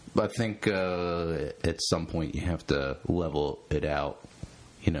 I think at some point you have to level it out.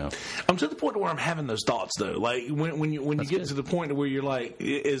 I'm to the point where I'm having those thoughts though. Like when you get to the point where you're like,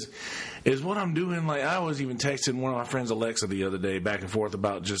 is what I'm doing? Like I was even texting one of my friends Alexa the other day back and forth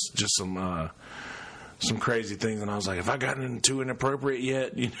about just some crazy things, and I was like, have I gotten too inappropriate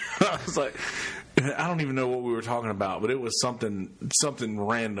yet? I was like, I don't even know what we were talking about, but it was something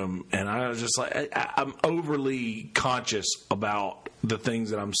random, and I was just like, I'm overly conscious about the things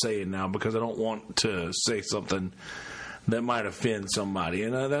that I'm saying now because I don't want to say something that might offend somebody,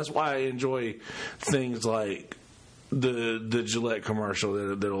 and that's why I enjoy things like the Gillette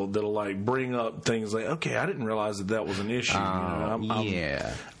commercial that'll like bring up things like, okay, I didn't realize that was an issue.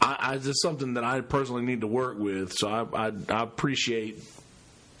 It's just something that I personally need to work with, so I appreciate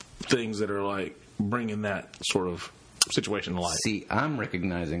things that are like bringing that sort of situation to light. See, I'm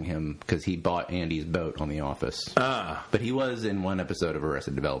recognizing him because he bought Andy's boat on The Office. But he was in one episode of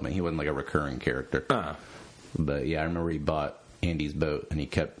Arrested Development. He wasn't like a recurring character. But yeah, I remember he bought Andy's boat and he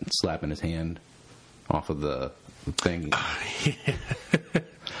kept slapping his hand off of the thing. And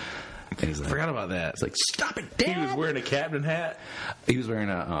he's like, I forgot about that. It's like, stop it, Dad! He was wearing a captain hat. He was wearing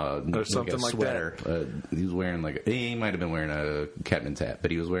a something like sweater. He was wearing he might have been wearing a captain's hat, but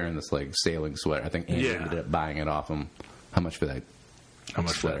he was wearing this like sailing sweater. I think Andy ended up buying it off him. How much for that? How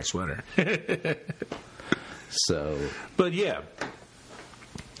much for that sweater? So, but yeah.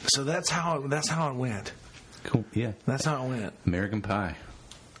 So that's how it went. Cool. Yeah, that's how it went. American Pie.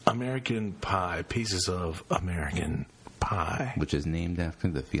 American Pie. Pieces of American Pie, which is named after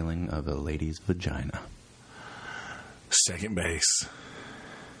the feeling of a lady's vagina. Second base.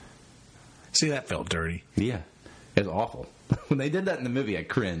 See, that felt dirty. Yeah, it was awful. When they did that in the movie, I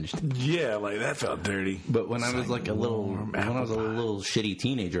cringed. Yeah, like that felt dirty. But when I was like a little shitty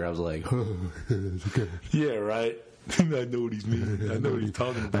teenager, I was like, oh, yeah, right. I know what he's meaning. I know what he's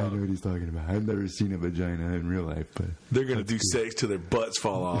talking about. I know what he's talking about. I've never seen a vagina in real life, but they're gonna do sex till their butts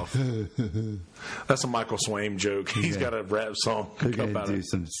fall off. That's a Michael Swaim joke. He's got a rap song. They're gonna do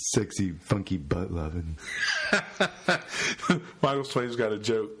some sexy, funky butt loving. Michael Swaim's got a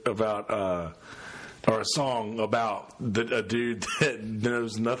joke about, or a song about a dude that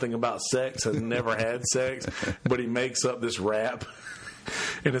knows nothing about sex, has never had sex, but he makes up this rap.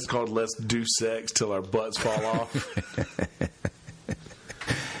 And it's called "Let's Do Sex Till Our Butts Fall Off."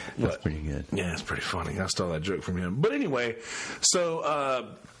 That's pretty good. Yeah, it's pretty funny. I stole that joke from him. But anyway, so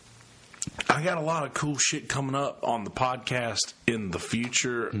I got a lot of cool shit coming up on the podcast in the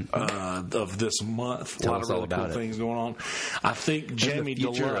future of this month. Tell a lot of really cool things going on. I think Jamie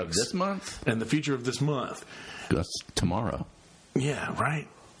Deluxe of this month and the future of this month. That's tomorrow. Yeah, right.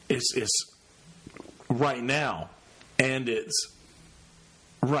 It's right now, and it's.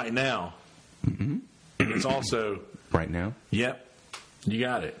 Right now. Mm-hmm. And it's also... Right now? Yep. You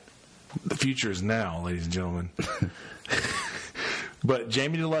got it. The future is now, ladies and gentlemen. But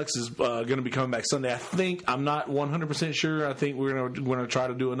Jamie Deluxe is going to be coming back Sunday. I think, I'm not 100% sure. I think we're going to try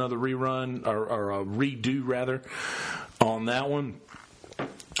to do another rerun, or a redo, rather, on that one.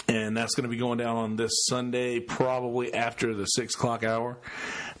 And that's going to be going down on this Sunday, probably after the 6 o'clock hour.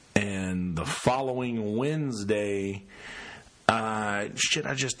 And the following Wednesday... I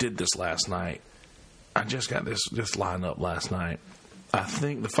just did this last night. I just got this lined up last night. I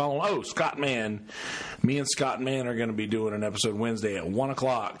think the following... Scott Mann. Me and Scott Mann are going to be doing an episode Wednesday at 1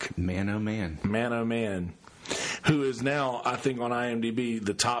 o'clock. Man, oh, man. Man, oh, man. Who is now, I think, on IMDb,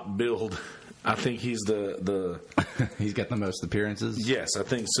 the top billed. I think he's the... He's got the most appearances? Yes, I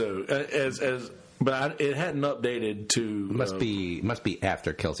think so. As But it hadn't updated to... Must be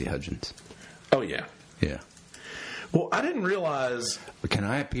after Kelsey Hudgens. Oh, yeah. Yeah. Well, I didn't realize... Can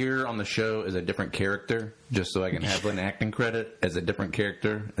I appear on the show as a different character, just so I can have an acting credit as a different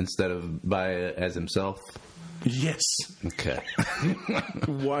character instead of as himself? Yes. Okay.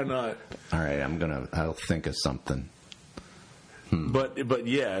 Why not? All right, I'll think of something. But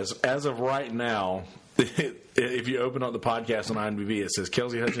yeah, as of right now, if you open up the podcast on IMDb, it says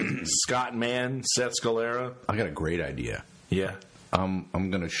Kelsey Hutchins, Scott Mann, Seth Scalera. I got a great idea. Yeah. I'm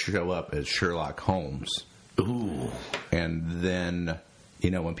going to show up as Sherlock Holmes. Ooh. And then,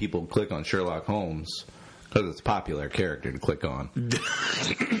 when people click on Sherlock Holmes, because it's a popular character to click on,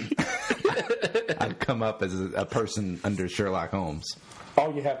 I'd come up as a person under Sherlock Holmes.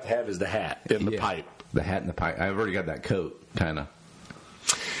 All you have to have is the hat and the pipe. The hat and the pipe. I've already got that coat, kind of.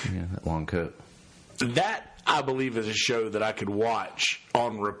 Yeah, that long coat. That, I believe, is a show that I could watch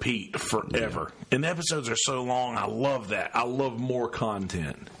on repeat forever. Yeah. And the episodes are so long. I love that. I love more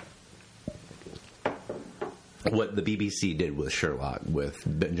content. What the BBC did with Sherlock, with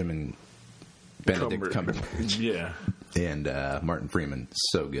Benedict Cumberbatch. Yeah. And Martin Freeman.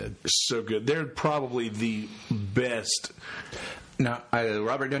 So good. So good. They're probably the best. Now,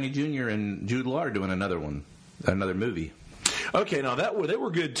 Robert Downey Jr. and Jude Law are doing another movie. Okay, now they were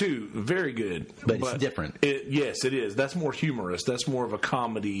good too, very good. But it's different. Yes, it is. That's more humorous. That's more of a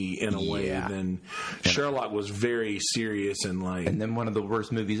comedy in a way than Sherlock was very serious and like. And then one of the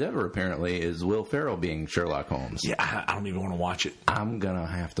worst movies ever, apparently, is Will Ferrell being Sherlock Holmes. Yeah, I don't even want to watch it. I'm gonna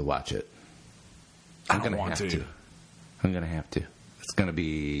have to watch it. I'm gonna have to. It's gonna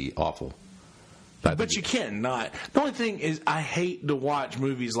be awful. But you can't not. The only thing is, I hate to watch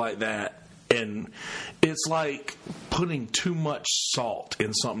movies like that. And it's like putting too much salt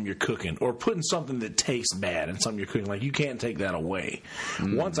in something you're cooking, or putting something that tastes bad in something you're cooking. Like, you can't take that away.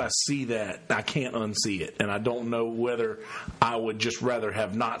 Once I see that, I can't unsee it. And I don't know whether I would just rather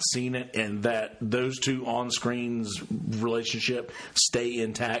have not seen it and that those two on-screen's relationship stay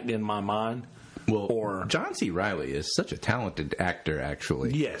intact in my mind. Well, or John C. Reilly is such a talented actor,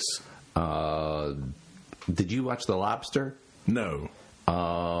 actually. Yes. Did you watch The Lobster? No.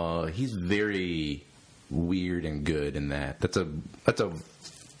 He's very weird and good in that. That's a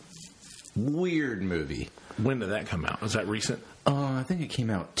weird movie. When did that come out? Was that recent? I think it came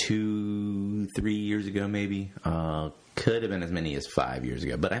out 2-3 years ago, maybe. Could have been as many as 5 years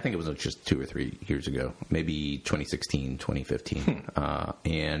ago, but I think it was just 2 or 3 years ago, maybe 2016, 2015.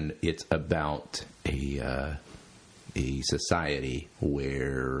 And it's about a society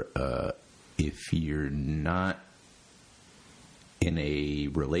where if you're not in a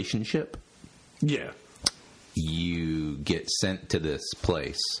relationship, you get sent to this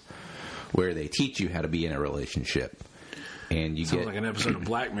place where they teach you how to be in a relationship. And you Sounds like an episode of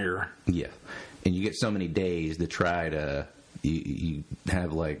Black Mirror. Yeah. And you get so many days to try to, you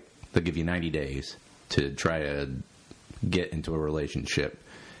have like, they'll give you 90 days to try to get into a relationship.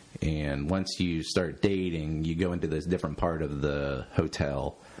 And once you start dating, you go into this different part of the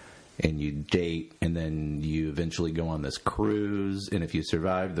hotel and you date, and then you eventually go on this cruise. And if you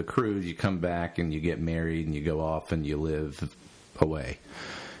survive the cruise, you come back and you get married and you go off and you live away.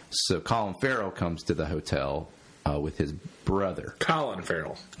 So Colin Farrell comes to the hotel with his brother. Colin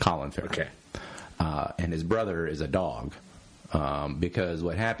Farrell. Okay. And his brother is a dog. Because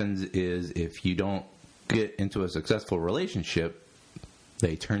what happens is if you don't get into a successful relationship,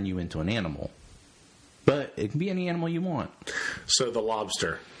 they turn you into an animal. But it can be any animal you want. So the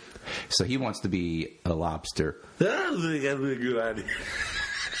lobster. So he wants to be a lobster. That's a good idea.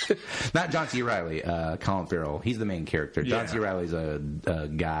 Not John C. Reilly, Colin Farrell. He's the main character. John C. Reilly's a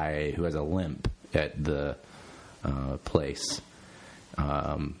guy who has a limp at the place.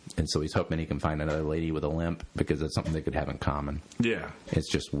 And so he's hoping he can find another lady with a limp because that's something they could have in common. Yeah.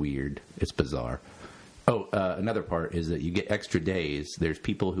 It's just weird. It's bizarre. Oh, another part is that you get extra days. There's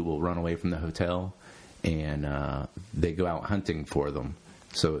people who will run away from the hotel, and they go out hunting for them.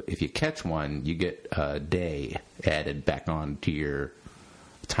 So if you catch one, you get a day added back on to your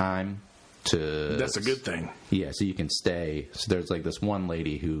time. That's a good thing. Yeah, so you can stay. So there's like this one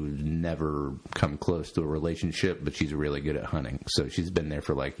lady who's never come close to a relationship, but she's really good at hunting. So she's been there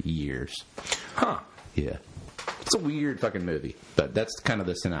for like years. Huh. Yeah. It's a weird fucking movie, but that's kind of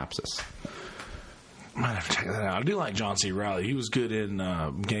the synopsis. Might have to check that out. I do like John C. Reilly. He was good in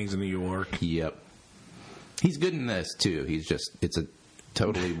Gangs of New York. Yep. He's good in this, too. It's a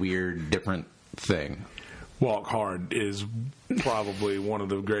totally weird, different thing. Walk Hard is probably one of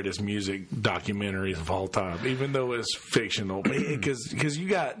the greatest music documentaries of all time, even though it's fictional. Because you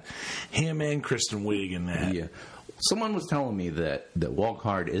got him and Kristen Wiig in that. Yeah. Someone was telling me that Walk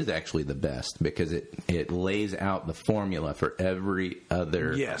Hard is actually the best because it lays out the formula for every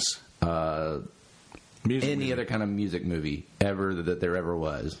other any other kind of music movie ever that there ever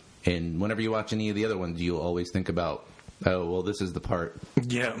was. And whenever you watch any of the other ones, you'll always think about, oh, well, this is the part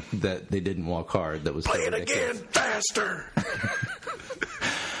that they didn't walk hard. That was play so it again faster.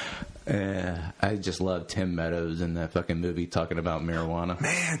 I just love Tim Meadows in that fucking movie talking about marijuana.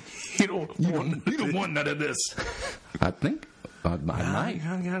 Man, you don't want none of this. I think I might.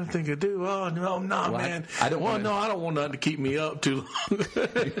 I gotta think I do. Oh no, man. I don't want nothing to keep me up too long.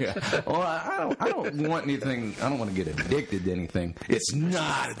 Yeah. Well, I don't want anything. I don't want to get addicted to anything. It's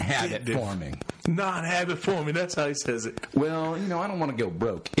not habit forming. Not habit forming. That's how he says it. Well, I don't want to go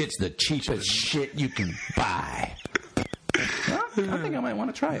broke. It's the cheapest shit you can buy. Well, I think I might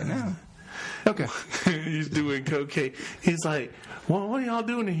want to try it now. Okay. He's doing cocaine. He's like, well, what are y'all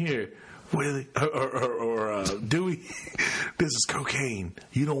doing in here? Willie or Dewey, this is cocaine.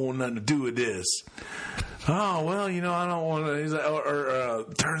 You don't want nothing to do with this. Oh, well, I don't want to. He's like,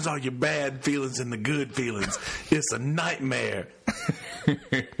 turns all your bad feelings into good feelings. It's a nightmare. Tim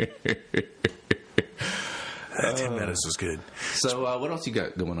Meadows is good. So, what else you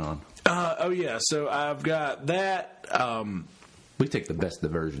got going on? So I've got that. We take the best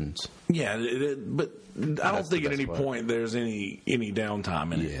diversions. Yeah, but I don't think at any point there's any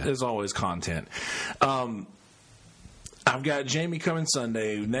downtime in it. There's always content. I've got Jamie coming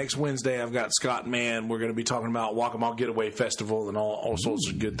Sunday. Next Wednesday, I've got Scott Mann. We're going to be talking about Waccamaw Getaway Festival and all sorts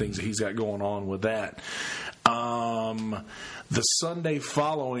of good things that he's got going on with that. The Sunday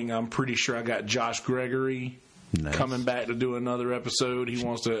following, I'm pretty sure I got Josh Gregory coming back to do another episode. He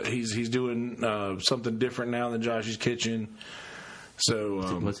wants to. He's doing something different now than Josh's Kitchen.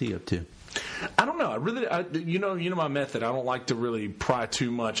 So what's he up to? I don't know. You know my method. I don't like to really pry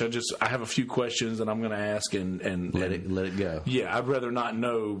too much. I have a few questions that I'm going to ask and let it go. Yeah, I'd rather not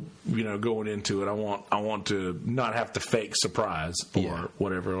know. Going into it, I want to not have to fake surprise or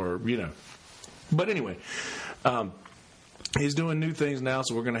whatever But anyway, he's doing new things now,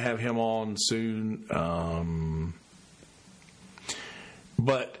 so we're going to have him on soon.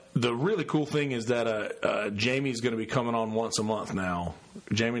 But the really cool thing is that Jamie's going to be coming on once a month now.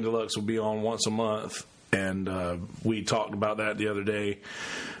 Jamie Deluxe will be on once a month, and we talked about that the other day.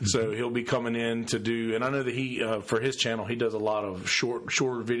 So he'll be coming in to do, and I know that he, for his channel, he does a lot of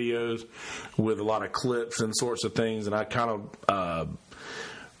shorter videos with a lot of clips and sorts of things, and I kind of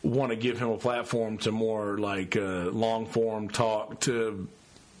want to give him a platform to more like long form talk to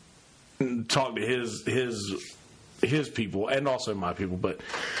his people and also my people, but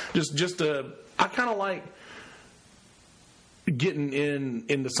just I kind of like getting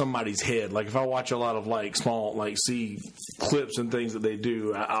into somebody's head. Like if I watch a lot of see clips and things that they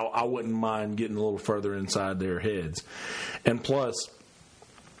do, I wouldn't mind getting a little further inside their heads. And plus,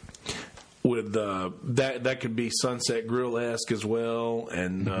 with that could be Sunset Grill-esque as well.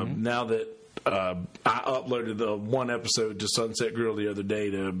 And now that I uploaded the one episode to Sunset Grill the other day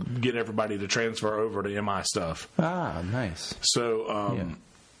to get everybody to transfer over to MI stuff. Ah, nice. So,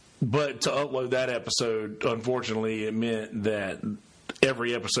 but to upload that episode, unfortunately, it meant that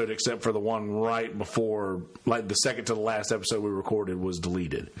every episode except for the one right before, like the second to the last episode we recorded, was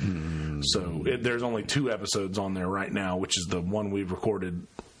deleted. So there's only 2 episodes on there right now, which is the one we recorded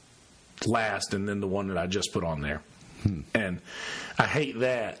last and then the one that I just put on there. And I hate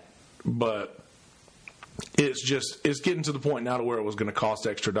that. But it's getting to the point now to where it was going to cost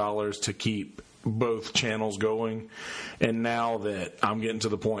extra dollars to keep both channels going. And now that I'm getting to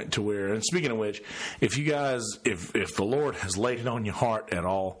the point to where, and speaking of which, if you guys, if the Lord has laid it on your heart at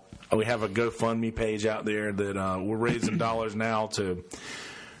all, we have a GoFundMe page out there that we're raising dollars now to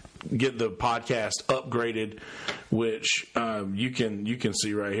get the podcast upgraded, which you can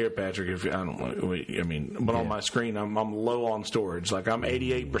see right here, Patrick. If I don't know, but on my screen, I'm low on storage. Like I'm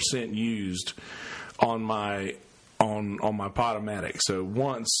 88% used on my Podomatic. So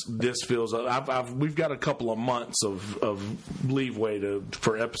once this fills up, we've got a couple of months of leeway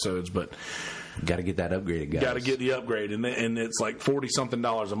for episodes, but got to get that upgraded, guys. Got to get the upgrade, and it's like $40-something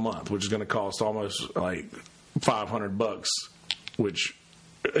a month, which is going to cost almost like $500, which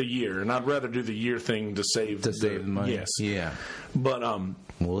a year, and I'd rather do the year thing to save the money. Yes, yeah. But well,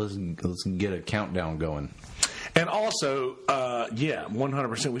 let's get a countdown going. And also,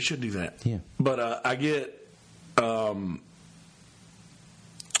 100%, we should do that. Yeah. But I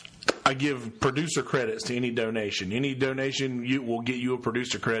give producer credits to any donation. Any donation will get you a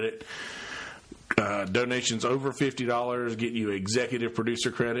producer credit. Donations over $50 get you executive producer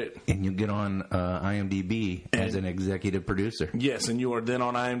credit. And you get on IMDb as an executive producer. Yes, and you are then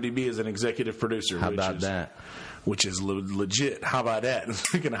on IMDb as an executive producer. How about that? which is legit. How about that? And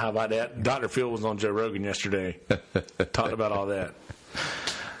speaking of how about that, Dr. Phil was on Joe Rogan yesterday, talking about all that.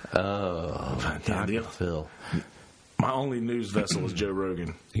 Oh, Dr. Phil. My only news vessel was Joe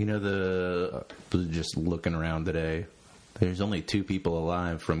Rogan. You know, just looking around today, there's only 2 people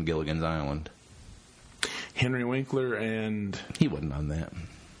alive from Gilligan's Island. Henry Winkler and... He wasn't on that.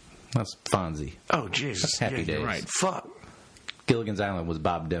 That's Fonzie. Oh, Jesus. That's Happy Days. You're right. Fuck. Gilligan's Island was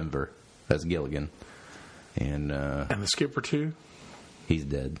Bob Denver. That's Gilligan. And the skipper, too? He's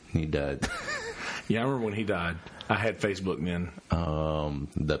dead. He died. Yeah, I remember when he died. I had Facebook then.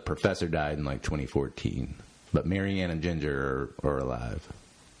 The professor died in, 2014. But Marianne and Ginger are alive.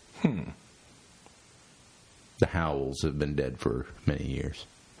 The Howells have been dead for many years.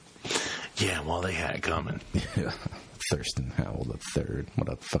 Yeah, well, they had it coming. Yeah. Thurston Howell III.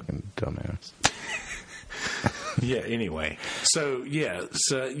 What a fucking dumbass. Yeah, anyway. So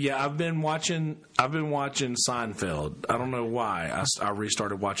I've been watching Seinfeld. I don't know why. I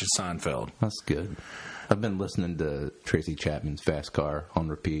restarted watching Seinfeld. That's good. I've been listening to Tracy Chapman's Fast Car on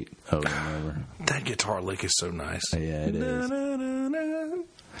repeat over and over. That guitar lick is so nice. Yeah, it is. Na, na, na, na.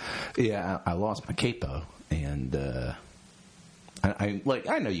 Yeah, I lost my capo, and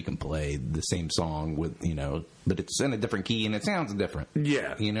I know you can play the same song with, but it's in a different key and it sounds different.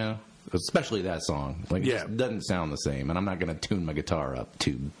 Yeah. Especially that song. It just doesn't sound the same, and I'm not going to tune my guitar up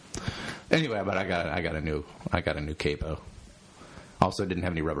to. Anyway, but I got a new capo. Also, didn't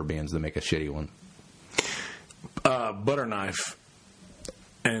have any rubber bands to make a shitty one. Butter knife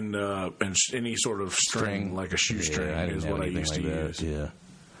and any sort of string like a shoestring is what I used to use. Yeah.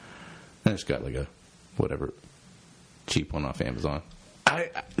 I just got a whatever cheap one off Amazon.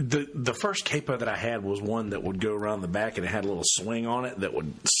 The first capo that I had was one that would go around the back and it had a little swing on it that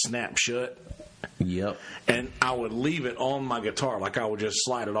would snap shut. Yep. And I would leave it on my guitar, I would just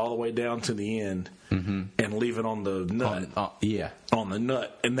slide it all the way down to the end and leave it on the nut. On the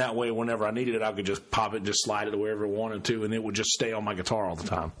nut. And that way, whenever I needed it, I could just pop it, just slide it wherever I wanted to, and it would just stay on my guitar all the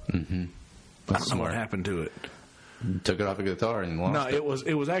time. Mm-hmm. I don't know what happened to it. Took it off the guitar and lost it. No,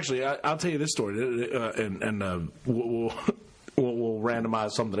 it was actually. I'll tell you this story, and we'll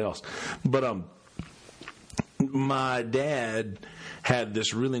randomize something else. But my dad had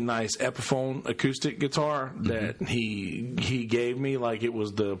this really nice Epiphone acoustic guitar that he gave me, like it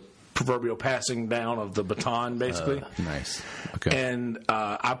was the proverbial passing down of the baton, basically. Nice. Okay. And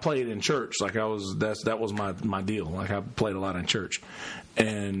I played in church, that was my deal. I played a lot in church,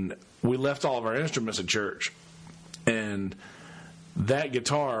 and we left all of our instruments at church. And that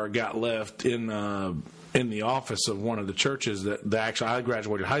guitar got left in the office of one of the churches that actually I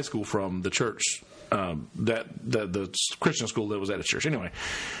graduated high school from, the church the Christian school that was at a church. Anyway,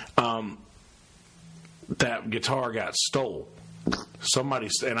 that guitar got stole. Somebody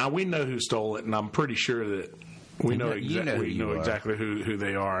we know who stole it, and I'm pretty sure that we know exactly who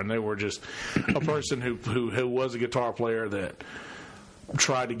they are. And they were just a person who was a guitar player that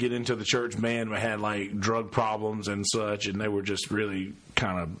tried to get into the church band but had drug problems and such, and they were just really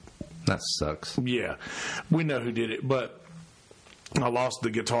kind of... That sucks. Yeah. We know who did it, but I lost the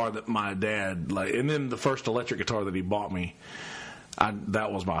guitar that my dad... and then the first electric guitar that he bought me,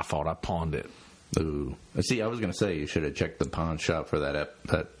 that was my fault. I pawned it. Ooh. See, I was going to say you should have checked the pawn shop for that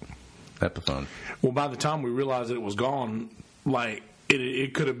Epiphone. Well, by the time we realized that it was gone,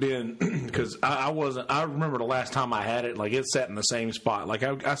 it could have been, because I remember the last time I had it, it sat in the same spot.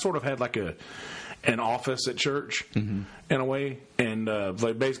 I sort of had an office at church in a way, and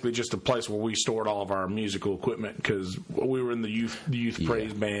basically just a place where we stored all of our musical equipment, because we were in the youth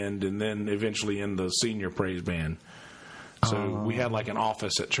praise band, and then eventually in the senior praise band. So we had an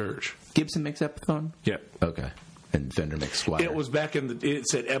office at church. Gibson makes Epiphone? Yep. Okay. And Fender makes Squier. It was back it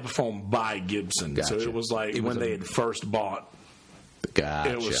said Epiphone by Gibson. Gotcha. So it was when they had first bought.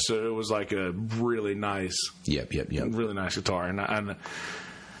 Gotcha. It was a really nice. Yep. Really nice guitar, and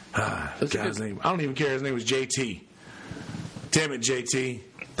his name. I don't even care. His name was JT. Damn it, JT.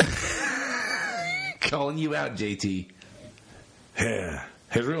 Calling you out, JT. Yeah,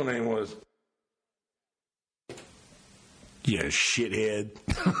 his real name was. Yeah, shithead.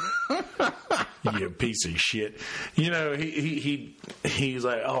 You piece of shit. He's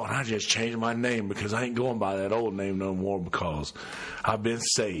like, oh, and I just changed my name because I ain't going by that old name no more because I've been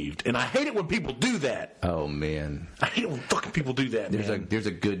saved. And I hate it when people do that. Oh, man. I hate it when fucking people do that, man. There's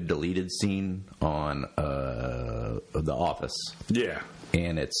a good deleted scene on The Office. Yeah.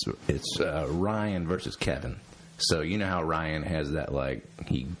 And it's Ryan versus Kevin. So you know how Ryan has that,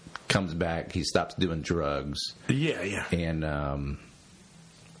 he comes back, he stops doing drugs. Yeah. And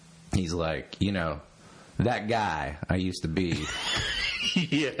he's like, that guy I used to be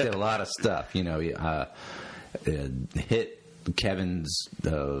yeah. did a lot of stuff, hit Kevin's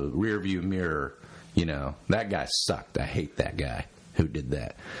rear view mirror. You know, that guy sucked. I hate that guy who did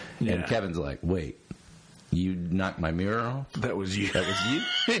that. Yeah. And Kevin's like, wait, you knocked my mirror off? That was you. That was you?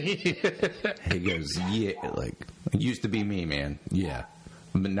 He goes, yeah, like, it used to be me, man. Yeah.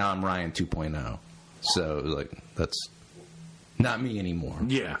 But now I'm Ryan 2.0. So, like, that's not me anymore.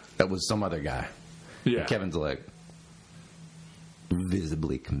 Yeah. That was some other guy. Yeah. And Kevin's like,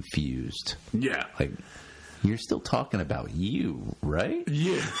 visibly confused. Yeah. Like, you're still talking about you, right?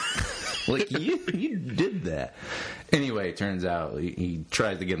 Yeah. Like, you did that. Anyway, it turns out he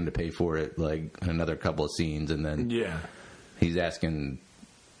tries to get him to pay for it, like, another couple of scenes, and then he's asking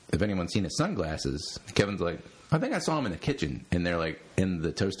if anyone's seen his sunglasses. Kevin's like, I think I saw him in the kitchen, and they're, like, in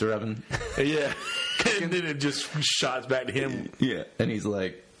the toaster oven. Yeah. And then it just shots back to him. Yeah. And he's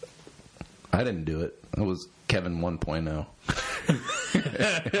like, I didn't do it. I was Kevin 1.0.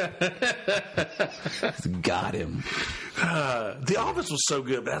 Got him. The Office was so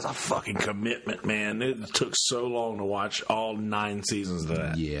good, but that's a fucking commitment, man. It took so long to watch all 9 seasons of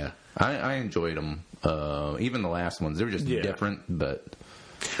that. Yeah. I enjoyed them. Even the last ones. They were just different, but...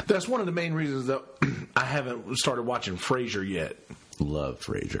 That's one of the main reasons that I haven't started watching Frasier yet. Love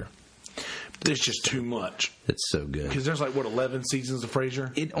Frasier. There's just too much. It's so good. Because there's like, 11 seasons of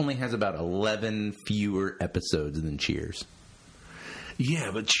Frasier? It only has about 11 fewer episodes than Cheers. Yeah,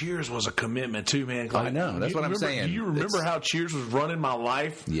 but Cheers was a commitment too, man. I know. That's what I'm saying. Do you remember how Cheers was running my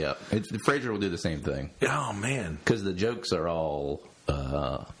life? Yeah. Frasier will do the same thing. Oh, man. Because the jokes are all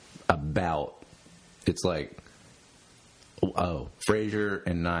about... It's like... Oh, Frasier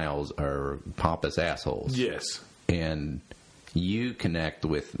and Niles are pompous assholes. Yes. And you connect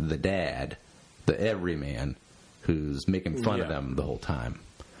with the dad, the everyman, who's making fun of them the whole time.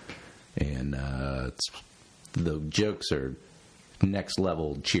 And the jokes are next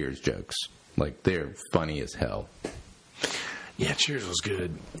level Cheers jokes. Like, they're funny as hell. Yeah, Cheers was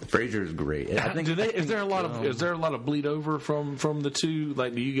good. Frasier is great. I think, is there a lot of bleed over from the two?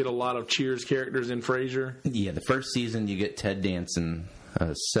 Like, do you get a lot of Cheers characters in Frasier? Yeah, the first season you get Ted Danson.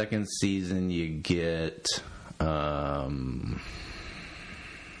 Second season you get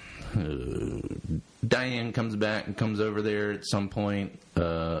Diane comes back and comes over there at some point.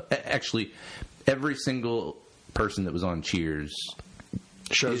 Actually, every single person that was on Cheers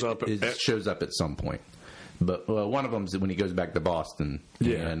shows up at some point. But one of them is when he goes back to Boston,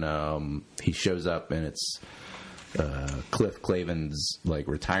 and he shows up, and it's Cliff Clavin's like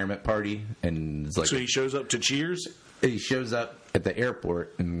retirement party, and it's like so he shows up to Cheers. He shows up at the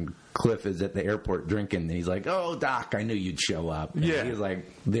airport, and Cliff is at the airport drinking, and he's like, "Oh, Doc, I knew you'd show up." And he was like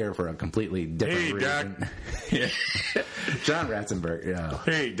there for a completely different reason. Doc. Yeah, John Ratzenberger. Yeah.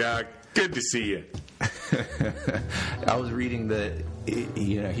 Hey, Doc. Good to see you. I was reading that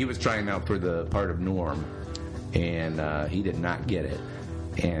he was trying out for the part of Norm. And he did not get it.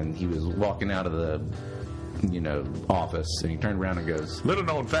 And he was walking out of the, office, and he turned around and goes, "Little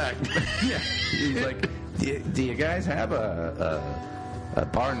known fact." Yeah. He's like, do you guys have a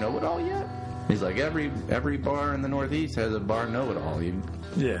bar know-it-all yet? He's like, every bar in the Northeast has a bar know-it-all.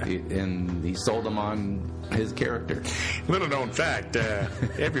 And he sold them on his character. Little known fact,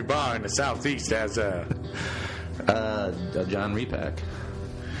 every bar in the Southeast has a John Repack.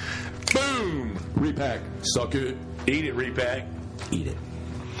 Boom! Repack. Suck it. Eat it, Repack. Eat it.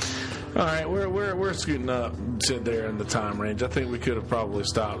 All right, we're scooting up to there in the time range. I think we could have probably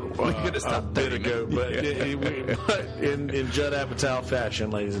stopped a bit ago, but in Judd Apatow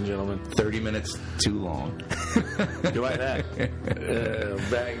fashion, ladies and gentlemen. 30 minutes too long. You like that?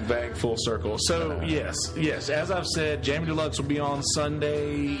 Back full circle. So yes. As I've said, Jamie Deluxe will be on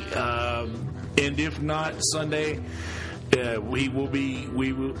Sunday, and if not Sunday. We will be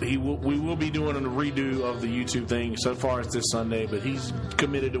doing a redo of the YouTube thing. So far it's this Sunday, but he's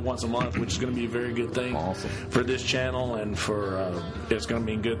committed to once a month, which is going to be a very good thing for this channel, and for it's going to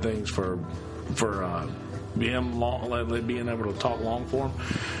mean good things for him being able to talk long form.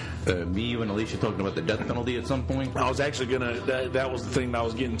 Me, you, and Alicia talking about the death penalty at some point. I was actually that was the thing that I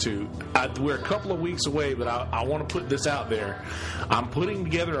was getting to. We're a couple of weeks away, but I want to put this out there. I'm putting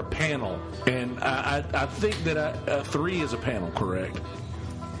together a panel, and I think that 3 is a panel, correct?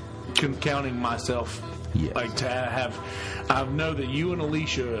 Counting myself. Yes. Like to have, I know that you and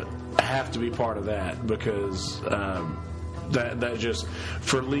Alicia have to be part of that, because that just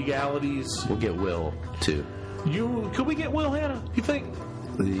for legalities. We'll get Will too. Could we get Will, Hannah? You think?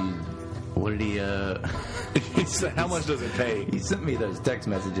 What did he? He said, how much does it pay? He sent me those text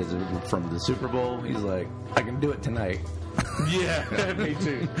messages from the Super Bowl. He's like, I can do it tonight. Yeah, me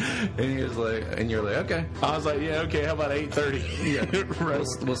too. And he was like, and you're like, okay. I was like, yeah, okay. How about 8:30? Yeah, Right.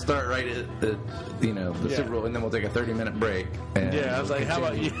 we'll start right at the Super Bowl, and then we'll take a 30-minute break. And Yeah, I was like, how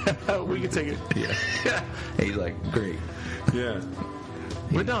about we can take it? Yeah. And he's like, great. Yeah.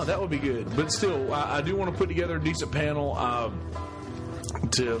 But no, that would be good. But still, I do want to put together a decent panel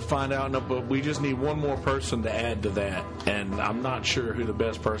to find out. No, but we just need one more person to add to that, and I'm not sure who the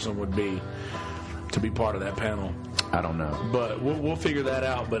best person would be to be part of that panel. I don't know. But we'll figure that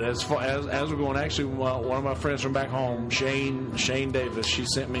out. But as far as we're going, actually, one of my friends from back home, Shane Davis, she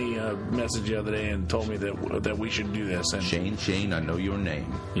sent me a message the other day and told me that we should do this. And Shane, I know your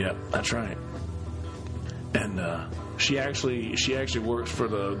name. Yep, that's right. And she actually works for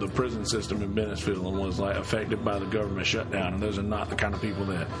the prison system in Bennettsville and was like affected by the government shutdown. And those are not the kind of people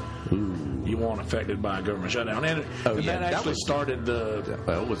that you want affected by a government shutdown. And that actually started the.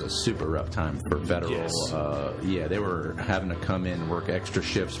 Well, it was a super rough time for federal. Yes. They were having to come in and work extra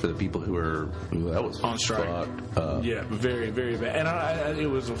shifts for the people who were that was on strike. Yeah, very, very bad. And it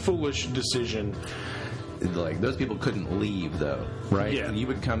was a foolish decision. Like, those people couldn't leave, though, right? Yeah. You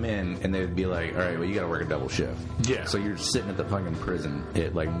would come in, and they would be like, all right, well, you got to work a double shift. Yeah. So you're sitting at the fucking prison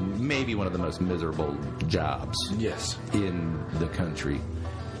at, like, maybe one of the most miserable jobs Yes. in the country.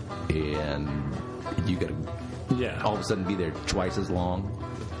 And you got to all of a sudden be there twice as long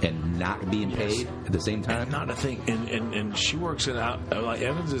and not being paid at the same time. And not to think, and she works in like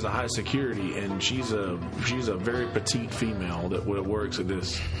Evans is a high security, and she's a very petite female that works at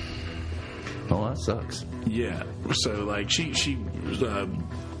this. Oh, that sucks. Yeah. So like she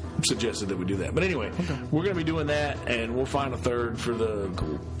suggested that we do that. But anyway, we're going to be doing that, and we'll find a third for the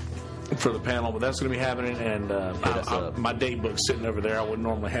panel. But that's going to be happening. And my date book's sitting over there. I wouldn't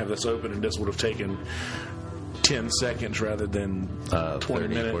normally have this open, and this would have taken 10 seconds rather than 20 30,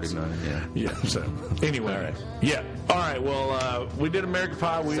 minutes. 40 minutes, Yeah. So anyway, all right. Yeah. All right. Well, we did American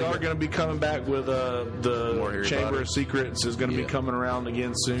Pie. We are going to be coming back with the Chamber of Secrets is going to be coming around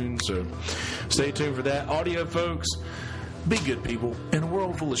again soon. So stay tuned for that. Audio folks, be good people. In a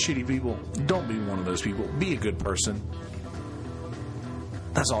world full of shitty people, don't be one of those people. Be a good person.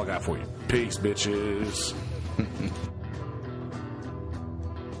 That's all I got for you. Peace, bitches.